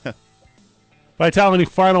way. Vital, any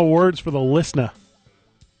final words for the listener?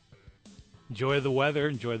 Enjoy the weather.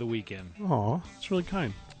 Enjoy the weekend. Aw, that's really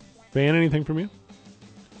kind. Van, anything from you?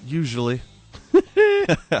 Usually.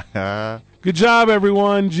 Good job,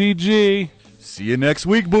 everyone. GG. See you next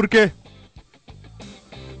week, Burke.